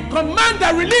 We command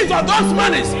the release of those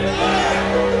monies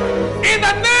in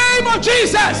the name of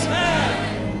Jesus.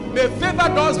 May favor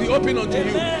doors be open unto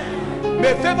you.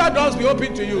 May favor doors be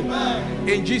open to you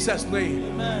in Jesus'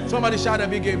 name. Somebody shout a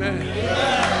big amen.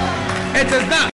 It is done.